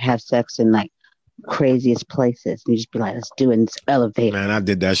to like have sex in like craziest places. And you just be like, let's do it in this elevator. Man, I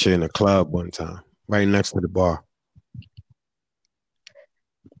did that shit in a club one time, right next to the bar.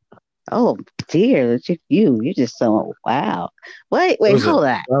 Oh dear, look at you. You just so wow. Wait, It wait, was a hold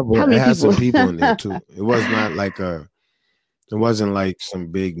on. club How where it many had people? some people in there too. It was not like a. It wasn't like some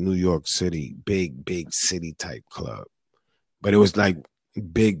big New York City, big city type club, but it was like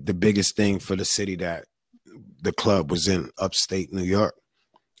big, the biggest thing for the city that the club was in, upstate New York,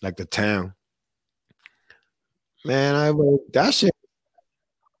 like the town. Man, that shit.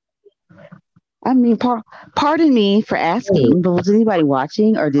 I mean, pardon me for asking, but was anybody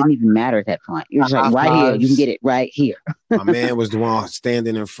watching or didn't even matter at that point? You're just like, High right here. You can fives. get it right here. My man was the one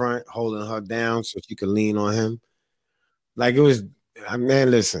standing in front, holding her down so she could lean on him. Like it was,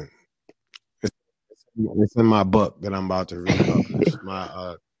 man, listen, it's, it's in my book that I'm about to republish.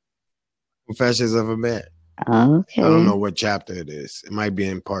 My Confessions of a Man. I don't Okay. know what chapter it is. It might be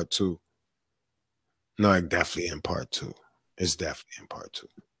in part two. No, it definitely in part two. It's definitely in part two.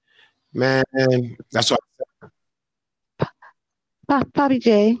 Man, that's what Bobby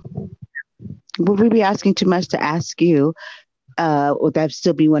J, would we be asking too much to ask you? Would that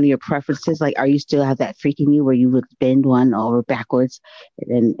still be one of your preferences? Like, are you still have that freak in you where you would bend one over backwards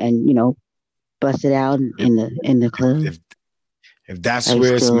and bust it out if in the if club? if, if that's Are you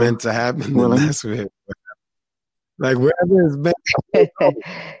where it's still meant to happen, then willing? that's where. Like wherever it's meant,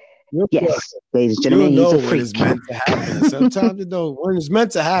 you'll know. Yes, ladies and You'll gentlemen, he's know a when freak. it's meant to happen. And sometimes it don't. When it's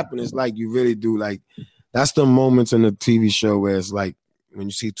meant to happen, it's like you really do. Like that's the moments in the TV show where it's like when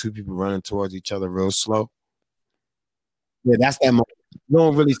you see two people running towards each other real slow. Yeah, that's that moment. You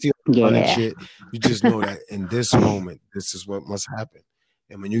don't really see running Yeah. shit. You just know that in this moment, this is what must happen.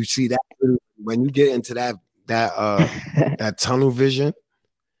 And when you see that, when you get into that tunnel vision, it's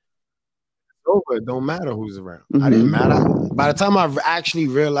over. It don't matter who's around. I didn't matter. Hmm. By the time I actually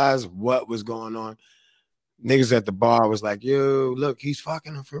realized what was going on, niggas at the bar was like, "Yo, look, he's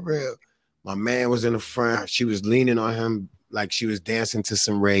fucking her for real." My man was in the front. She was leaning on him like she was dancing to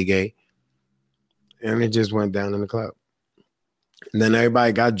some reggae, and it just went down in the club. And then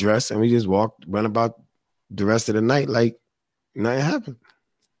everybody got dressed, and we just went about the rest of the night like nothing happened.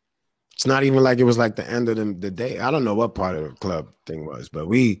 It's not even like it was like the end of the day. I don't know what part of the club thing was, but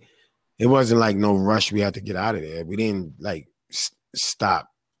it wasn't like no rush. We had to get out of there. We didn't like stop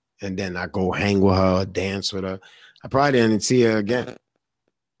and then I go hang with her, dance with her. I probably didn't see her again.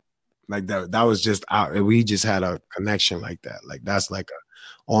 Like that was just out. We just had a connection like that. Like that's like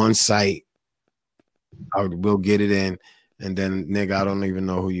a on site. We'll get it in, and then nigga, I don't even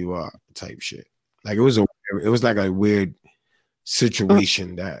know who you are type shit. Like it was like a weird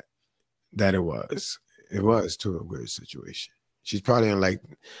situation that it was. It was too a weird situation. She's probably in like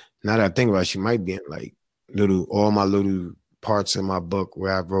now that I think about it, she might be in like all my little parts in my book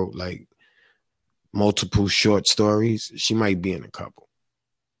where I wrote like multiple short stories. She might be in a couple.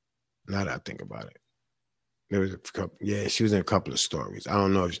 Now that I think about it. There was a couple, yeah, she was in a couple of stories. I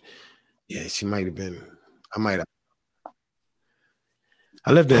don't know if yeah, she might have been. I might have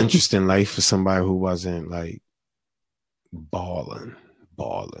I lived an interesting life for somebody who wasn't like balling,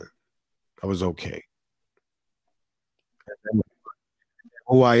 balling. I was okay.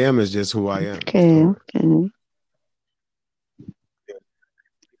 Who I am is just who I am. Okay, So okay.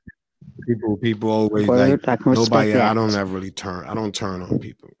 people always like Word, I can respect nobody. I that. don't ever really turn. I don't turn on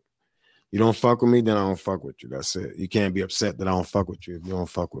people. You don't fuck with me, then I don't fuck with you. That's it. You can't be upset that I don't fuck with you if you don't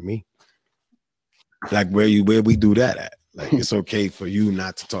fuck with me. Like where we do that at. Like it's okay for you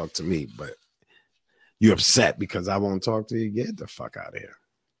not to talk to me, but you upset because I won't talk to you. Get the fuck out of here.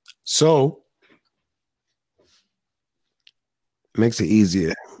 So it makes it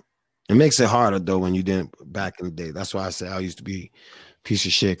easier. It makes it harder though when you didn't back in the day. That's why I say I used to be a piece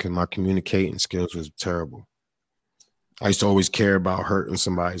of shit because my communicating skills was terrible. I used to always care about hurting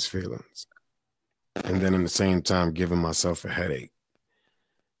somebody's feelings. And then at the same time giving myself a headache.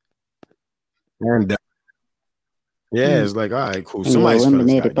 And yeah, Mm. it's like, all right, cool. And you Somebody's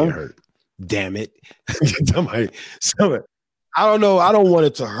feelings got to eliminated get both, hurt. Damn it. somebody, I don't know. I don't want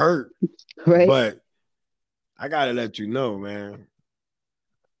it to hurt, right? but I got to let you know, man.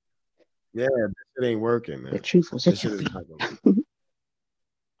 Yeah, this shit ain't working, The man. truth will This set you shit is free. not going to work.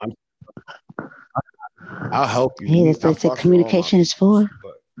 I'll help you. Hey, that's I what fucks with all my communication is peoples,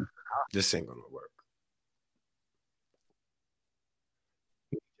 for. but this ain't going to work.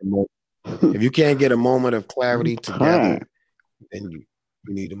 If you can't get a moment of clarity Okay. together, then you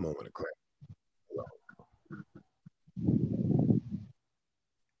need a moment of clarity.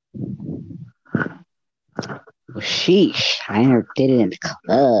 Well, sheesh. I never did it in the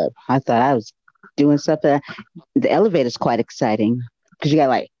club. I thought I was doing something. The elevator's quite exciting because you got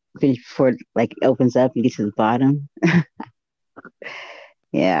like finish before like it opens up and get to the bottom.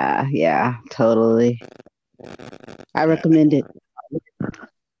 Yeah, yeah, totally. I Yeah. recommend it.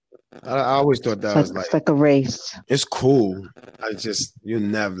 I always thought that was It's like a race. it's cool.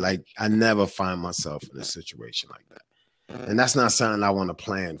 I never find myself in a situation like that. And that's not something I want to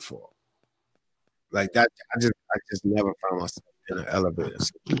plan for. Like that, I just never found myself in an elevator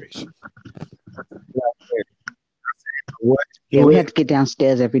situation. What Yeah, we had to get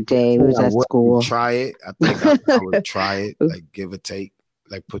downstairs every day. We was I at would school. try it. I think I would try it, like give or take,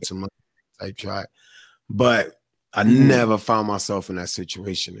 like put some money, like try it. But I never found myself in that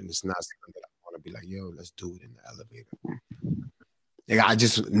situation, and it's not something that I want to be like, yo, let's do it in the elevator. Like, I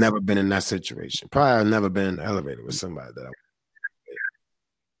just never been in that situation. Probably I've never been in the elevator with somebody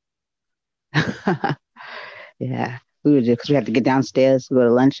that Yeah, we would because we had to get downstairs, go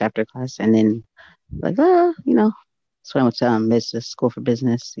to lunch after class, and then like, oh, you know, so I went to business school for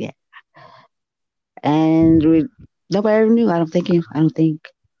business. Yeah, and nobody ever knew. I don't think.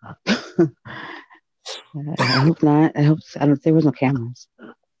 I hope not. I don't. There was no cameras.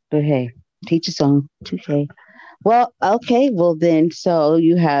 But hey, teach its own. Touche. Well, okay. Well, then, so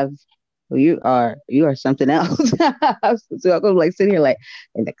you are something else. So I'm like sitting here like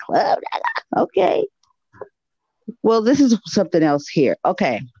in the club. Okay. Well, this is something else here.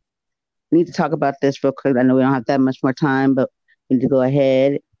 Okay. We need to talk about this real quick. I know we don't have that much more time, but we need to go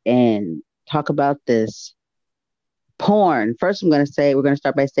ahead and talk about this porn. First, we're going to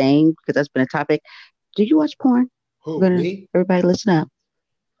start by saying, because that's been a topic. Do you watch porn? Who, me? Everybody listen up.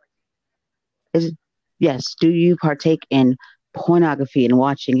 Yes. Do you partake in pornography and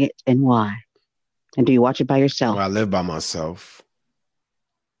watching it, and why? And do you watch it by yourself? Well, I live by myself.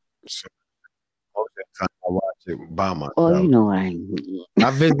 So most of the time I watch it by myself. Oh, you know what I mean.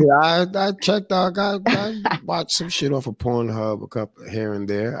 I checked out, I watched some shit off of Pornhub a couple here and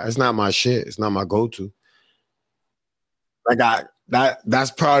there. It's not my shit. It's not my go-to. Like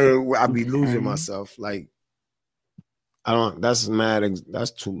that's probably where I be losing myself. Like that's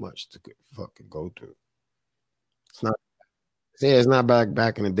too much to fucking go through. It's not. Yeah, it's not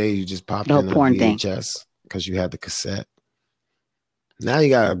back in the day. You just popped in a VHS because you had the cassette. Now you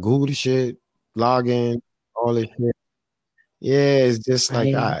gotta Google the shit, log in, all this shit. Yeah, it's just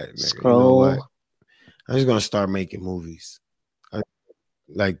like, all right, nigga, scroll. You know what? I'm just gonna start making movies.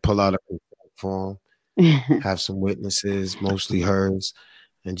 Like pull out a form, have some witnesses, mostly hers,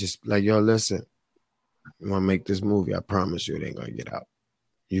 and just like, yo, listen, you wanna make this movie? I promise you, it ain't gonna get out.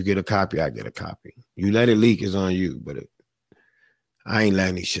 You get a copy, I get a copy. You let it leak, it's on you, but I ain't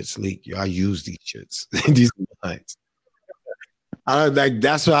letting these shits leak. Yo, I use these shits. These lines.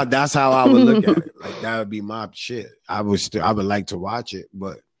 That's how I would look at it. Like that would be my shit. I would like to watch it,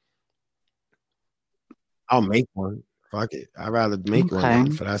 but I'll make one. Fuck it. I'd rather make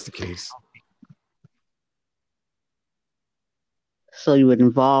one if that's the case. So you would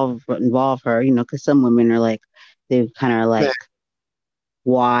involve her, because some women are like, they kind of like,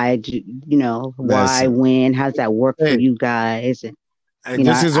 why why, when, how does that work for you guys? And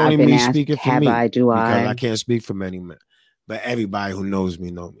this is only me speaking for me. Because I can't speak for many men. But everybody who knows me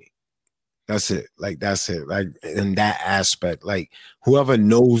know me. That's it. Like, that's it. Like, in that aspect, like, whoever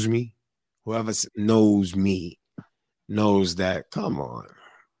knows me knows that, come on.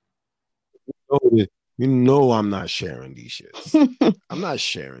 You know I'm not sharing these shits. I'm not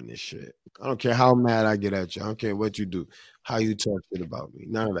sharing this shit. I don't care how mad I get at you. I don't care what you do, how you talk shit about me.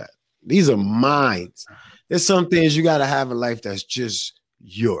 None of that. These are mine. There's some things you got to have in life that's just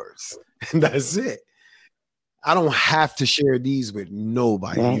yours. And that's it. I don't have to share these with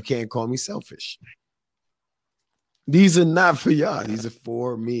nobody. You can't call me selfish. These are not for y'all. These are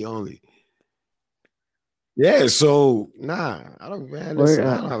for me only. Yeah, so I don't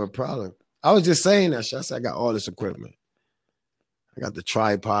have a problem. I was just saying that shit. I said I got all this equipment. I got the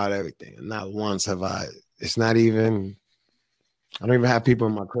tripod, everything. And not once have I don't even have people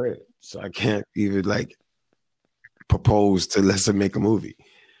in my crib. So I can't even like propose to let's make a movie.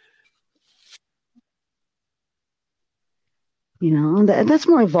 That's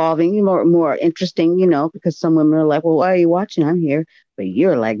more evolving, more interesting, because some women are like, well, why are you watching? I'm here. But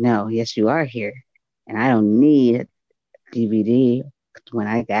you're like, no, yes, you are here. And I don't need a DVD when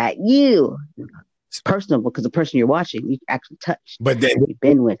I got you. It's personal because the person you're watching, you actually touched. But then you've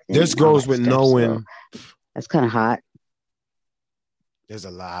been with them. This goes with knowing. So that's kind of hot. There's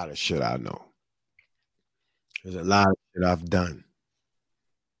a lot of shit I know. There's a lot of shit I've done.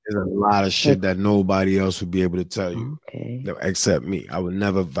 There's a lot of shit that nobody else would be able to tell you, except me. I would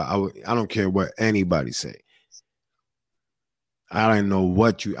never. I don't care what anybody say. I don't know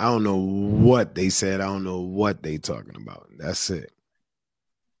I don't know what they said. I don't know what they talking about. That's it.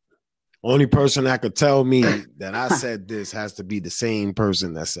 Only person that could tell me that I said this has to be the same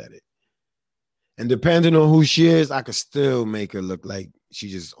person that said it. And depending on who she is, I could still make her look like she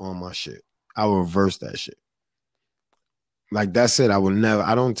just on my shit. I will reverse that shit. Like that's it. I will never.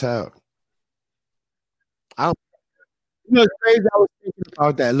 I don't tell. I don't. You know, it's crazy. I was thinking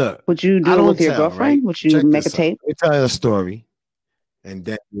about that. Look, Would you I do it don't with your tell. Right? girlfriend? Would you Check make a this out. tape? Let me tell you a story, and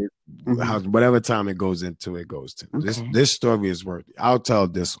then Hmm. whatever time it goes into, it goes to. Okay. This story is worth it. I'll tell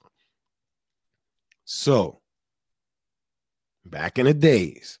this one. So, back in the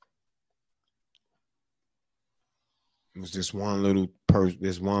days, it was this one little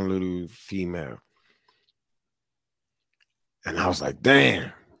this one little female. And I was like,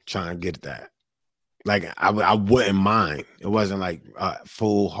 damn, trying to get that. Like, I wouldn't mind. It wasn't like a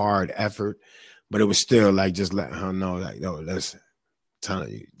full hard effort, but it was still like just letting her know, like, yo, listen, I'm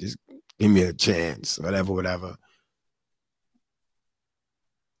telling you, just give me a chance, whatever, whatever.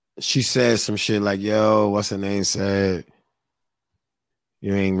 She said some shit like, yo, what's her name said?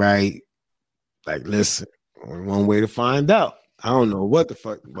 You ain't right. Like, listen, only one way to find out. I don't know what the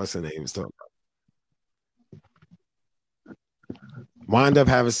fuck, what's her name is talking about. Wind up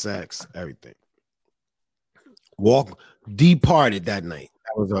having sex, everything. Departed that night.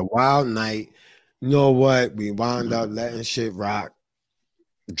 That was a wild night. You know what? We wound up letting shit rock,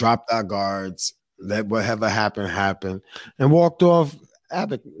 dropped our guards, let whatever happened happen, and walked off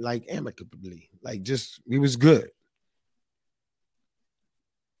amicably. Like just we was good.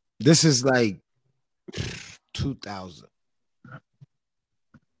 This is like 2000.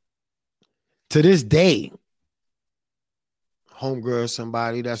 To this day, homegirl,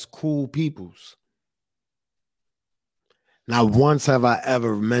 somebody that's cool peoples. Not once have I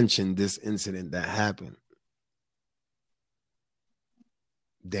ever mentioned this incident that happened.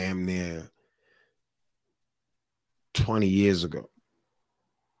 Damn near 20 years ago.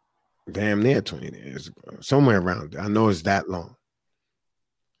 Damn near 20 years ago. Somewhere around there. I know it's that long.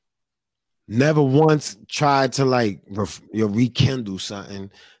 Never once tried to like rekindle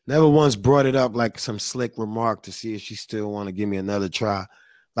something. Never once brought it up like some slick remark to see if she still want to give me another try.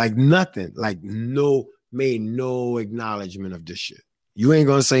 Like nothing. Like made no acknowledgement of this shit. You ain't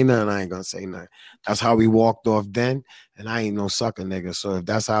gonna say nothing, I ain't gonna say nothing. That's how we walked off then, and I ain't no sucker nigga. So if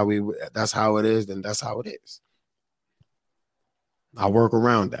that's how it is, then that's how it is. I work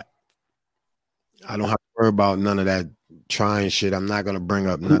around that. I don't have to worry about none of that trying shit. I'm not gonna bring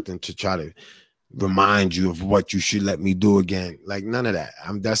up nothing to try to remind you of what you should let me do again. Like none of that.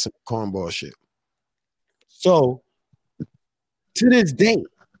 That's some cornball shit. So to this day,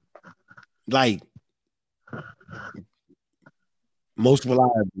 like most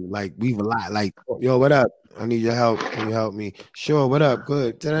reliable, like we've relied, like, yo, what up? I need your help. Can you help me? Sure, what up?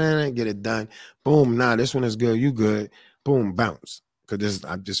 Good. Get it done. Boom. Nah, this one is good. You good. Boom, bounce. Cause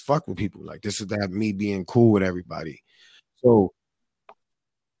I just fuck with people. Like this is that me being cool with everybody. So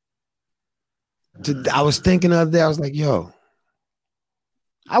I was thinking the other day, I was like, yo,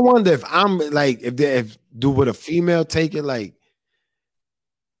 I wonder if I'm like, if would a female take it like,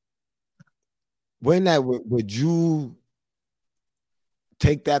 when that would you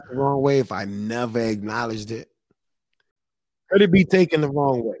take that the wrong way if I never acknowledged it? Could it be taken the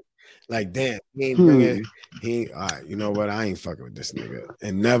wrong way? Like, damn, he ain't bring it. All right, you know what? I ain't fucking with this nigga.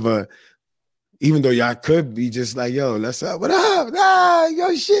 And never, even though y'all could be just like, yo, let's up, what up? Nah,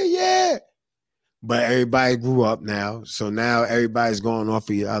 yo, shit, yeah. But everybody grew up now. So now everybody's going off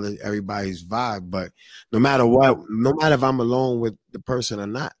of everybody's vibe. But no matter what, no matter if I'm alone with the person or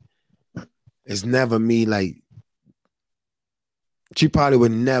not, it's never me like, she probably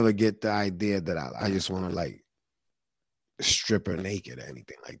would never get the idea that I just want to like strip her naked or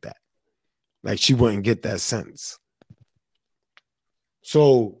anything like that. Like she wouldn't get that sense.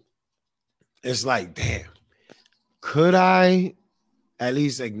 So it's like, damn, could I at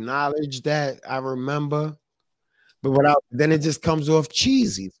least acknowledge that I remember? But then it just comes off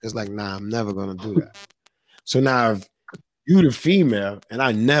cheesy. It's like, nah, I'm never gonna do that. So now if you the female and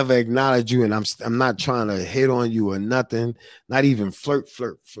I never acknowledge you and I'm not trying to hit on you or nothing, not even flirt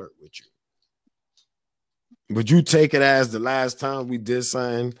with you. Would you take it as the last time we did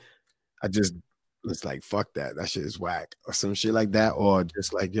something? It's like, fuck that. That shit is whack or some shit like that. Or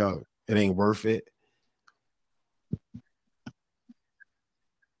just like, yo, it ain't worth it.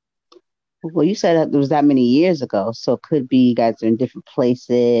 Well, you said that it was that many years ago, so it could be you guys are in different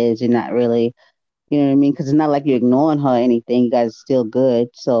places. You're not really, you know what I mean? Because it's not like you're ignoring her or anything. You guys are still good,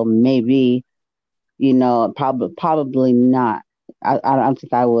 so maybe, probably not. I don't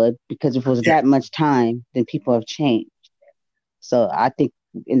think I would, because if it was that much time, then people have changed. So I think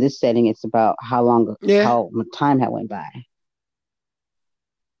in this setting, it's about Yeah. how much time had went by.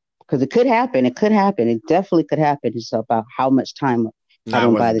 Because it could happen. It could happen. It definitely could happen. It's about how much time had Nah, it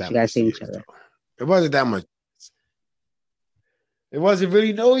went by wasn't that that you guys much seen each years other. though. It wasn't that much. It wasn't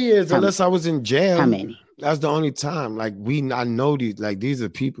really no years How, unless I was in how jail. many? That's the only time. Like I know these. Like these are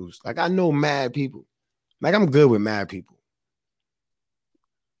peoples. Like I know mad people. Like I'm good with mad people.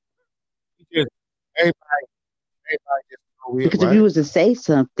 Just everybody, everybody just know weird. Because if you What? was to say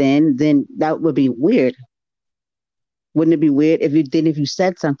something, then that would be weird. Wouldn't it be weird if you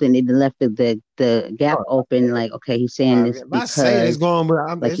said something and left the gap Oh, open? Like, okay, he's saying this if I say it, because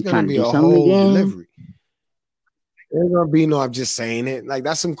like it's he's gonna trying to be do a something whole again. delivery. There's gonna be no. I'm just saying it. Like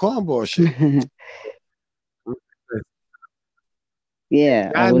that's some cornball shit.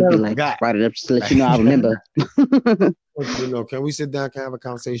 Yeah, I I would be never like, forgot. brought it up just to let Like, you know I remember. can we sit down? Can I have a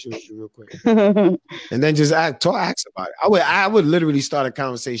conversation with you real quick? And then just ask about it. I would literally start a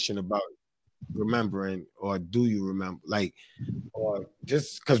conversation about remembering or do you remember, like, or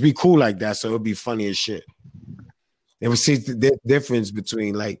just because we cool like that, so it'd be funny as shit. It would see the difference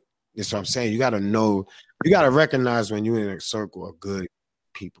between like that's what I'm saying. You got to know, you got to recognize when you're in a circle of good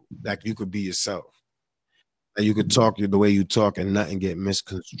people, like you could be yourself, and you could talk the way you talk and nothing get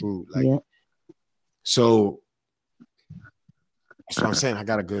misconstrued. Like Yeah. so, that's what I'm saying. I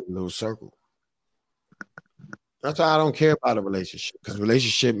got a good little circle. That's why I don't care about a relationship because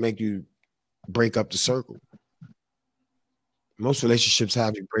relationship make you break up the circle. Most relationships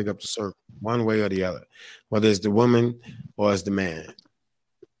have you break up the circle one way or the other, whether it's the woman or it's the man.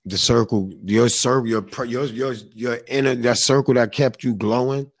 The circle, your circle, your inner that circle that kept you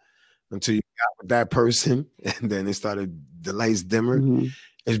glowing until you got with that person, and then it started the lights dimmer. Mm-hmm.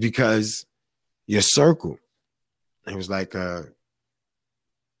 Is because your circle. It was like a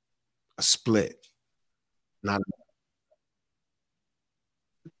split, not.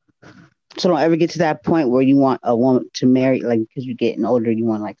 So don't ever get to that point where you want a woman to marry, like because you're getting older, you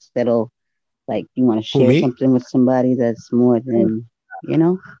want to like settle, like you want to Who share me? something with somebody that's more than you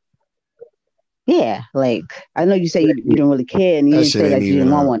know. Yeah, like I know you say you don't really care, and you That didn't shit say ain't that you even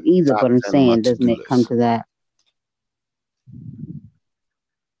didn't want a one either. top But I'm 10 on my saying, doesn't to-do it come list. to that?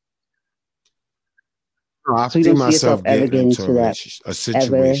 No, I So you see don't see yourself myself ever getting getting into a to that relationship, a ever,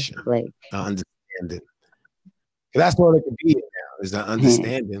 situation, like, an understanding. That's all it could be now is an hmm,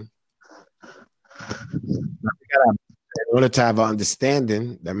 understanding. In order to have an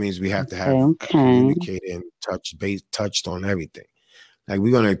understanding, that means we have to okay, have okay. communicated and touched on everything. Like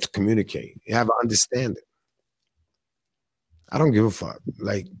we're gonna communicate, have an understanding. I don't give a fuck.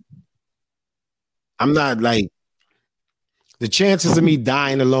 Like I'm not like the chances of me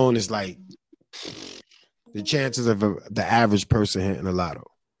dying alone is like the chances of the average person hitting a lotto.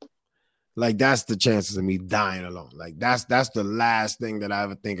 Like that's the chances of me dying alone. Like that's the last thing that I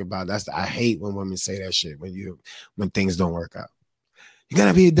ever think about. I hate when women say that shit when things don't work out. You're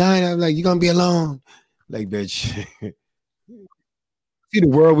gonna be dying. I'm like, you're gonna be alone. Like, bitch. See the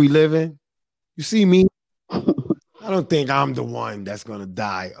world we live in? You see me? I don't think I'm the one that's gonna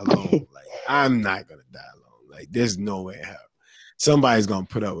die alone. Like, I'm not gonna die alone. Like, there's no way in hell. Somebody's gonna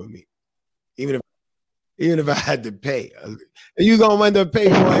put up with me. Even if I had to pay. And you're gonna end up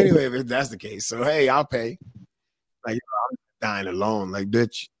paying more anyway if that's the case. So hey, I'll pay. Like, I'm dying alone. Like,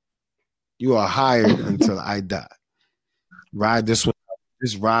 bitch, you are hired until I die. Ride this one.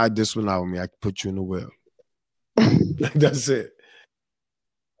 Just ride this one out with me. I can put you in the wheel. That's it.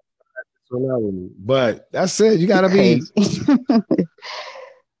 But that's it. You gotta be. Crazy.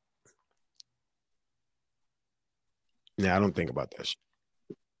 Yeah, I don't think about that shit.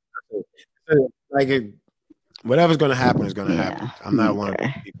 Like whatever's gonna happen is gonna happen. Yeah. I'm not one of those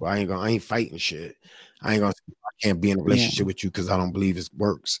Okay. people. I ain't fighting shit. I ain't gonna. I can't be in a Yeah. relationship with you because I don't believe it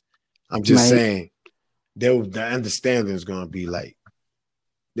works. I'm just Right. saying the understanding is gonna be like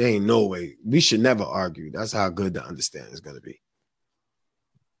there ain't no way we should never argue. That's how good the understanding is gonna be.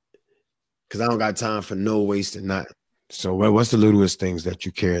 Because I don't got time for no wasting nothing. So what's the littlest things that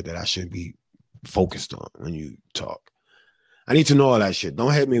you care that I should be focused on when you talk? I need to know all that shit.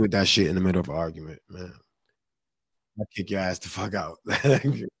 Don't hit me with that shit in the middle of an argument, man. I'll kick your ass the fuck out.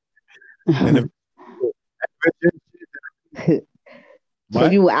 And if, So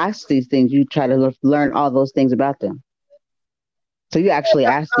what? you ask these things, you try to learn all those things about them. So you actually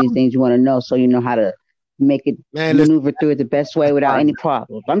ask these things you want to know, so you know how to make it Man, listen, maneuver through it the best way without any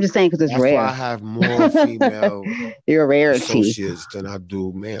problems. I'm just saying because it's that's why I rare. have more female You're a rarity. associates than I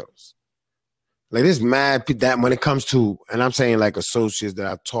do males. Like this mad that when it comes to, and I'm saying like associates that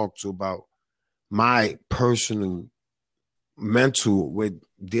I talk to about my personal mental with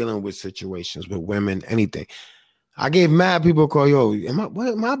dealing with situations with women, anything. I gave mad people a call, yo, am I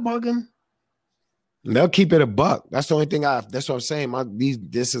bugging? And they'll keep it a buck. That's the only thing that's what I'm saying.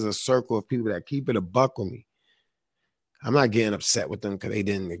 This is a circle of people that keep it a buck with me. I'm not getting upset with them because they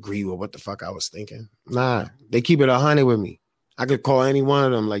didn't agree with what the fuck I was thinking. Nah, they keep it 100 with me. I could call any one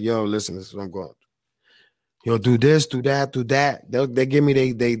of them like, yo, listen, this is what I'm going. Yo, do this, do that, do that. They give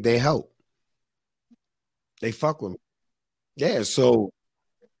me they help. They fuck with me. Yeah, so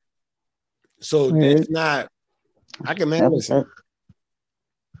it's not. I can man listen.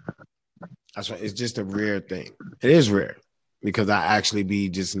 That's why it's just a rare thing. It is rare because I actually be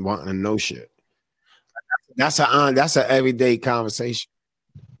just wanting to know shit. That's an everyday conversation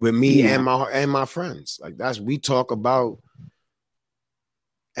with me and my friends. Like we talk about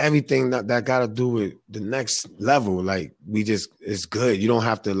everything that got to do with the next level. Like it's good. You don't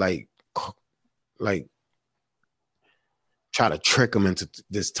have to like try to trick them into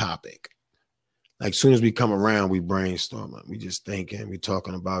this topic. Like soon as we come around, we brainstorm. We just thinking. We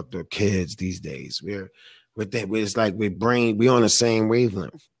talking about the kids these days. It's like we on the same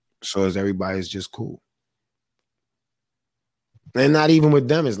wavelength. So as everybody's just cool. And not even with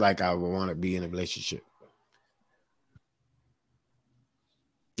them is like I would want to be in a relationship.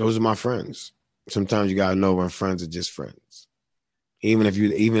 Those are my friends. Sometimes you gotta know when friends are just friends. Even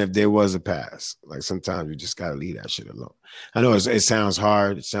if there was a past, like sometimes you just gotta leave that shit alone. I know it sounds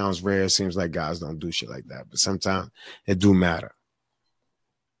hard, it sounds rare, it seems like guys don't do shit like that, but sometimes it do matter.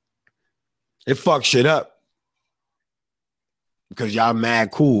 It fucks shit up because y'all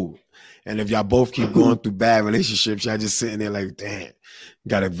mad cool, and if y'all both keep going through bad relationships, y'all just sitting there like, damn,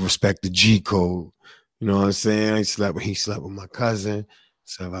 gotta respect the G code. You know what I'm saying? He slept with my cousin,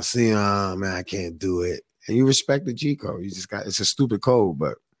 so if I see him, man, I can't do it. And you respect the G code. It's a stupid code,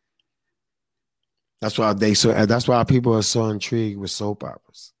 but that's why people are so intrigued with soap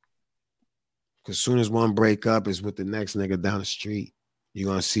operas. Because as soon as one break up is with the next nigga down the street, you're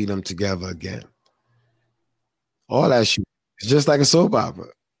gonna see them together again. All that shit. It's just like a soap opera.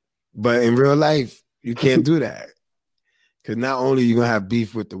 But in real life, you can't do that. Because not only you're gonna have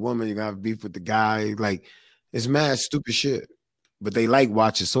beef with the woman, you're gonna have beef with the guy. Like, it's mad stupid shit. But they like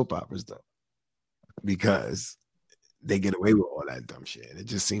watching soap operas though. Because they get away with all that dumb shit. It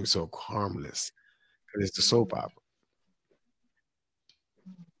just seems so harmless. Because it's the soap opera.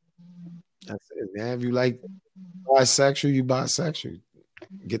 That's it, man. If you like bisexual, you bisexual.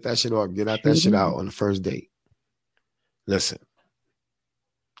 Get that shit off. Get out that shit out on the first date. Listen,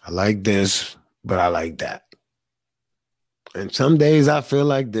 I like this, but I like that. And some days I feel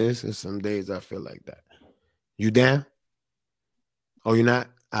like this, and some days I feel like that. You down? Oh, you're not?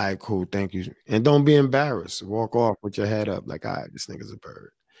 All right, cool. Thank you. And don't be embarrassed. Walk off with your head up like, all right, this nigga's a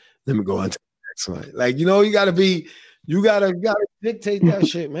bird. Let me go on to the next one. Like, you gotta dictate that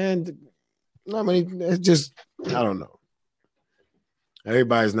shit, man. I mean, it's just, I don't know.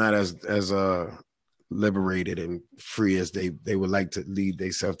 Everybody's not as liberated and free as they would like to lead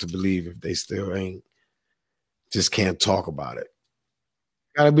themselves to believe if they still just can't talk about it.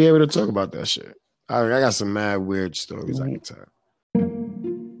 Gotta be able to talk about that shit. I got some mad weird stories I can tell.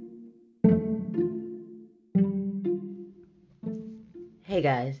 Hey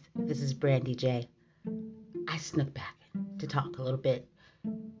guys, this is Brandy J. I snuck back to talk a little bit.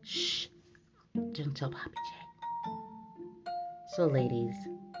 Shh, don't tell Poppy J. So ladies,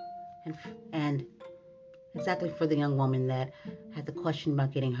 and exactly for the young woman that had the question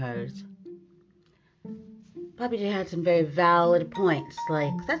about getting hers, Poppy J had some very valid points.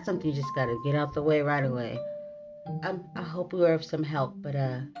 Like, that's something you just gotta get out the way right away. I hope we were of some help, but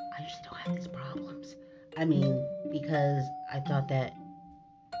I usually don't have these problems. I mean, because I thought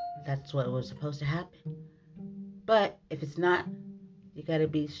that's what was supposed to happen. But if it's not, you gotta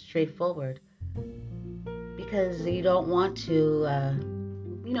be straightforward. Because you don't want to,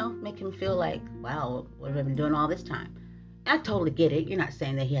 make him feel like, wow, what have I been doing all this time? I totally get it. You're not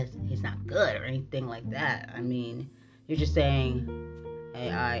saying that he's not good or anything like that. I mean, you're just saying,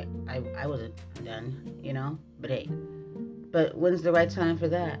 hey, I wasn't done, But hey, when's the right time for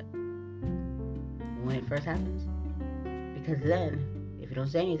that? When it first happens. Because then, if you don't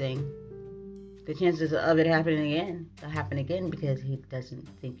say anything, the chances of it happening again, they'll happen again because he doesn't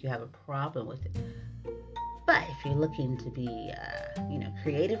think you have a problem with it. But if you're looking to be,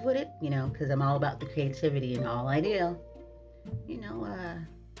 creative with it, because I'm all about the creativity and all I do,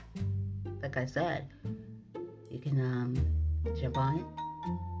 like I said, you can jump on it.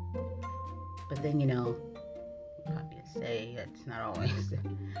 But then, you probably say it's not always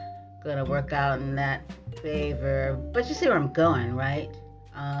gonna work out in that favor. But you see where I'm going, right?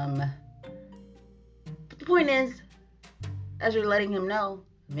 But the point is, as you're letting him know,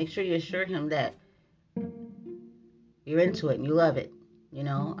 make sure you assure him that you're into it and you love it. You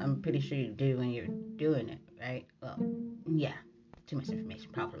know, I'm pretty sure you do when you're doing it, right? Well, yeah, too much information,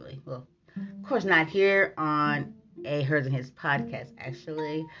 probably. Well, of course, not here on a Hers and His podcast,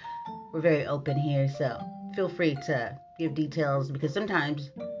 actually. We're very open here, so feel free to give details, because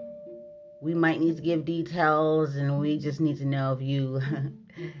sometimes we might need to give details and we just need to know if you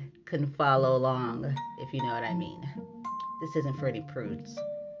can follow along, if you know what I mean. This isn't for any prudes.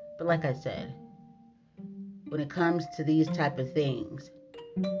 But like I said, when it comes to these type of things,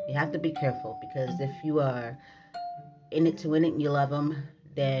 you have to be careful, because if you are in it to win it and you love him,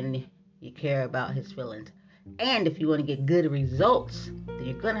 then you care about his feelings. And if you want to get good results, then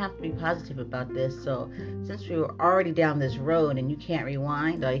you're going to have to be positive about this. So since we were already down this road and you can't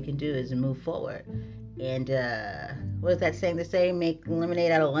rewind, all you can do is move forward. And what is that saying they say? Make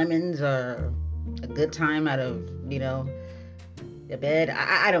lemonade out of lemons, or a good time out of, the bed.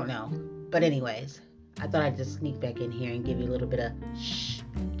 I don't know. But anyways, I thought I'd just sneak back in here and give you a little bit of shh,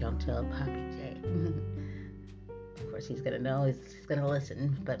 don't tell Poppy J. Of course, he's going to know. He's going to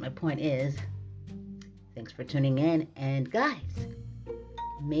listen. But my point is, thanks for tuning in. And guys,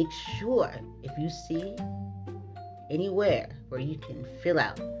 make sure if you see anywhere where you can fill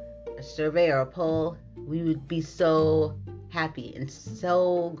out a survey or a poll, we would be so happy and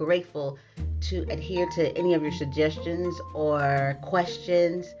so grateful to adhere to any of your suggestions or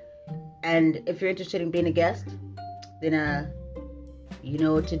questions. And if you're interested in being a guest, then you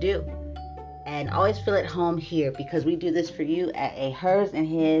know what to do. And always feel at home here, because we do this for you at a Hers and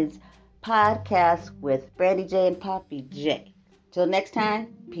His podcast with Brandy J and Poppy J. Till next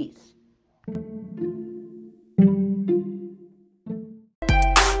time, peace.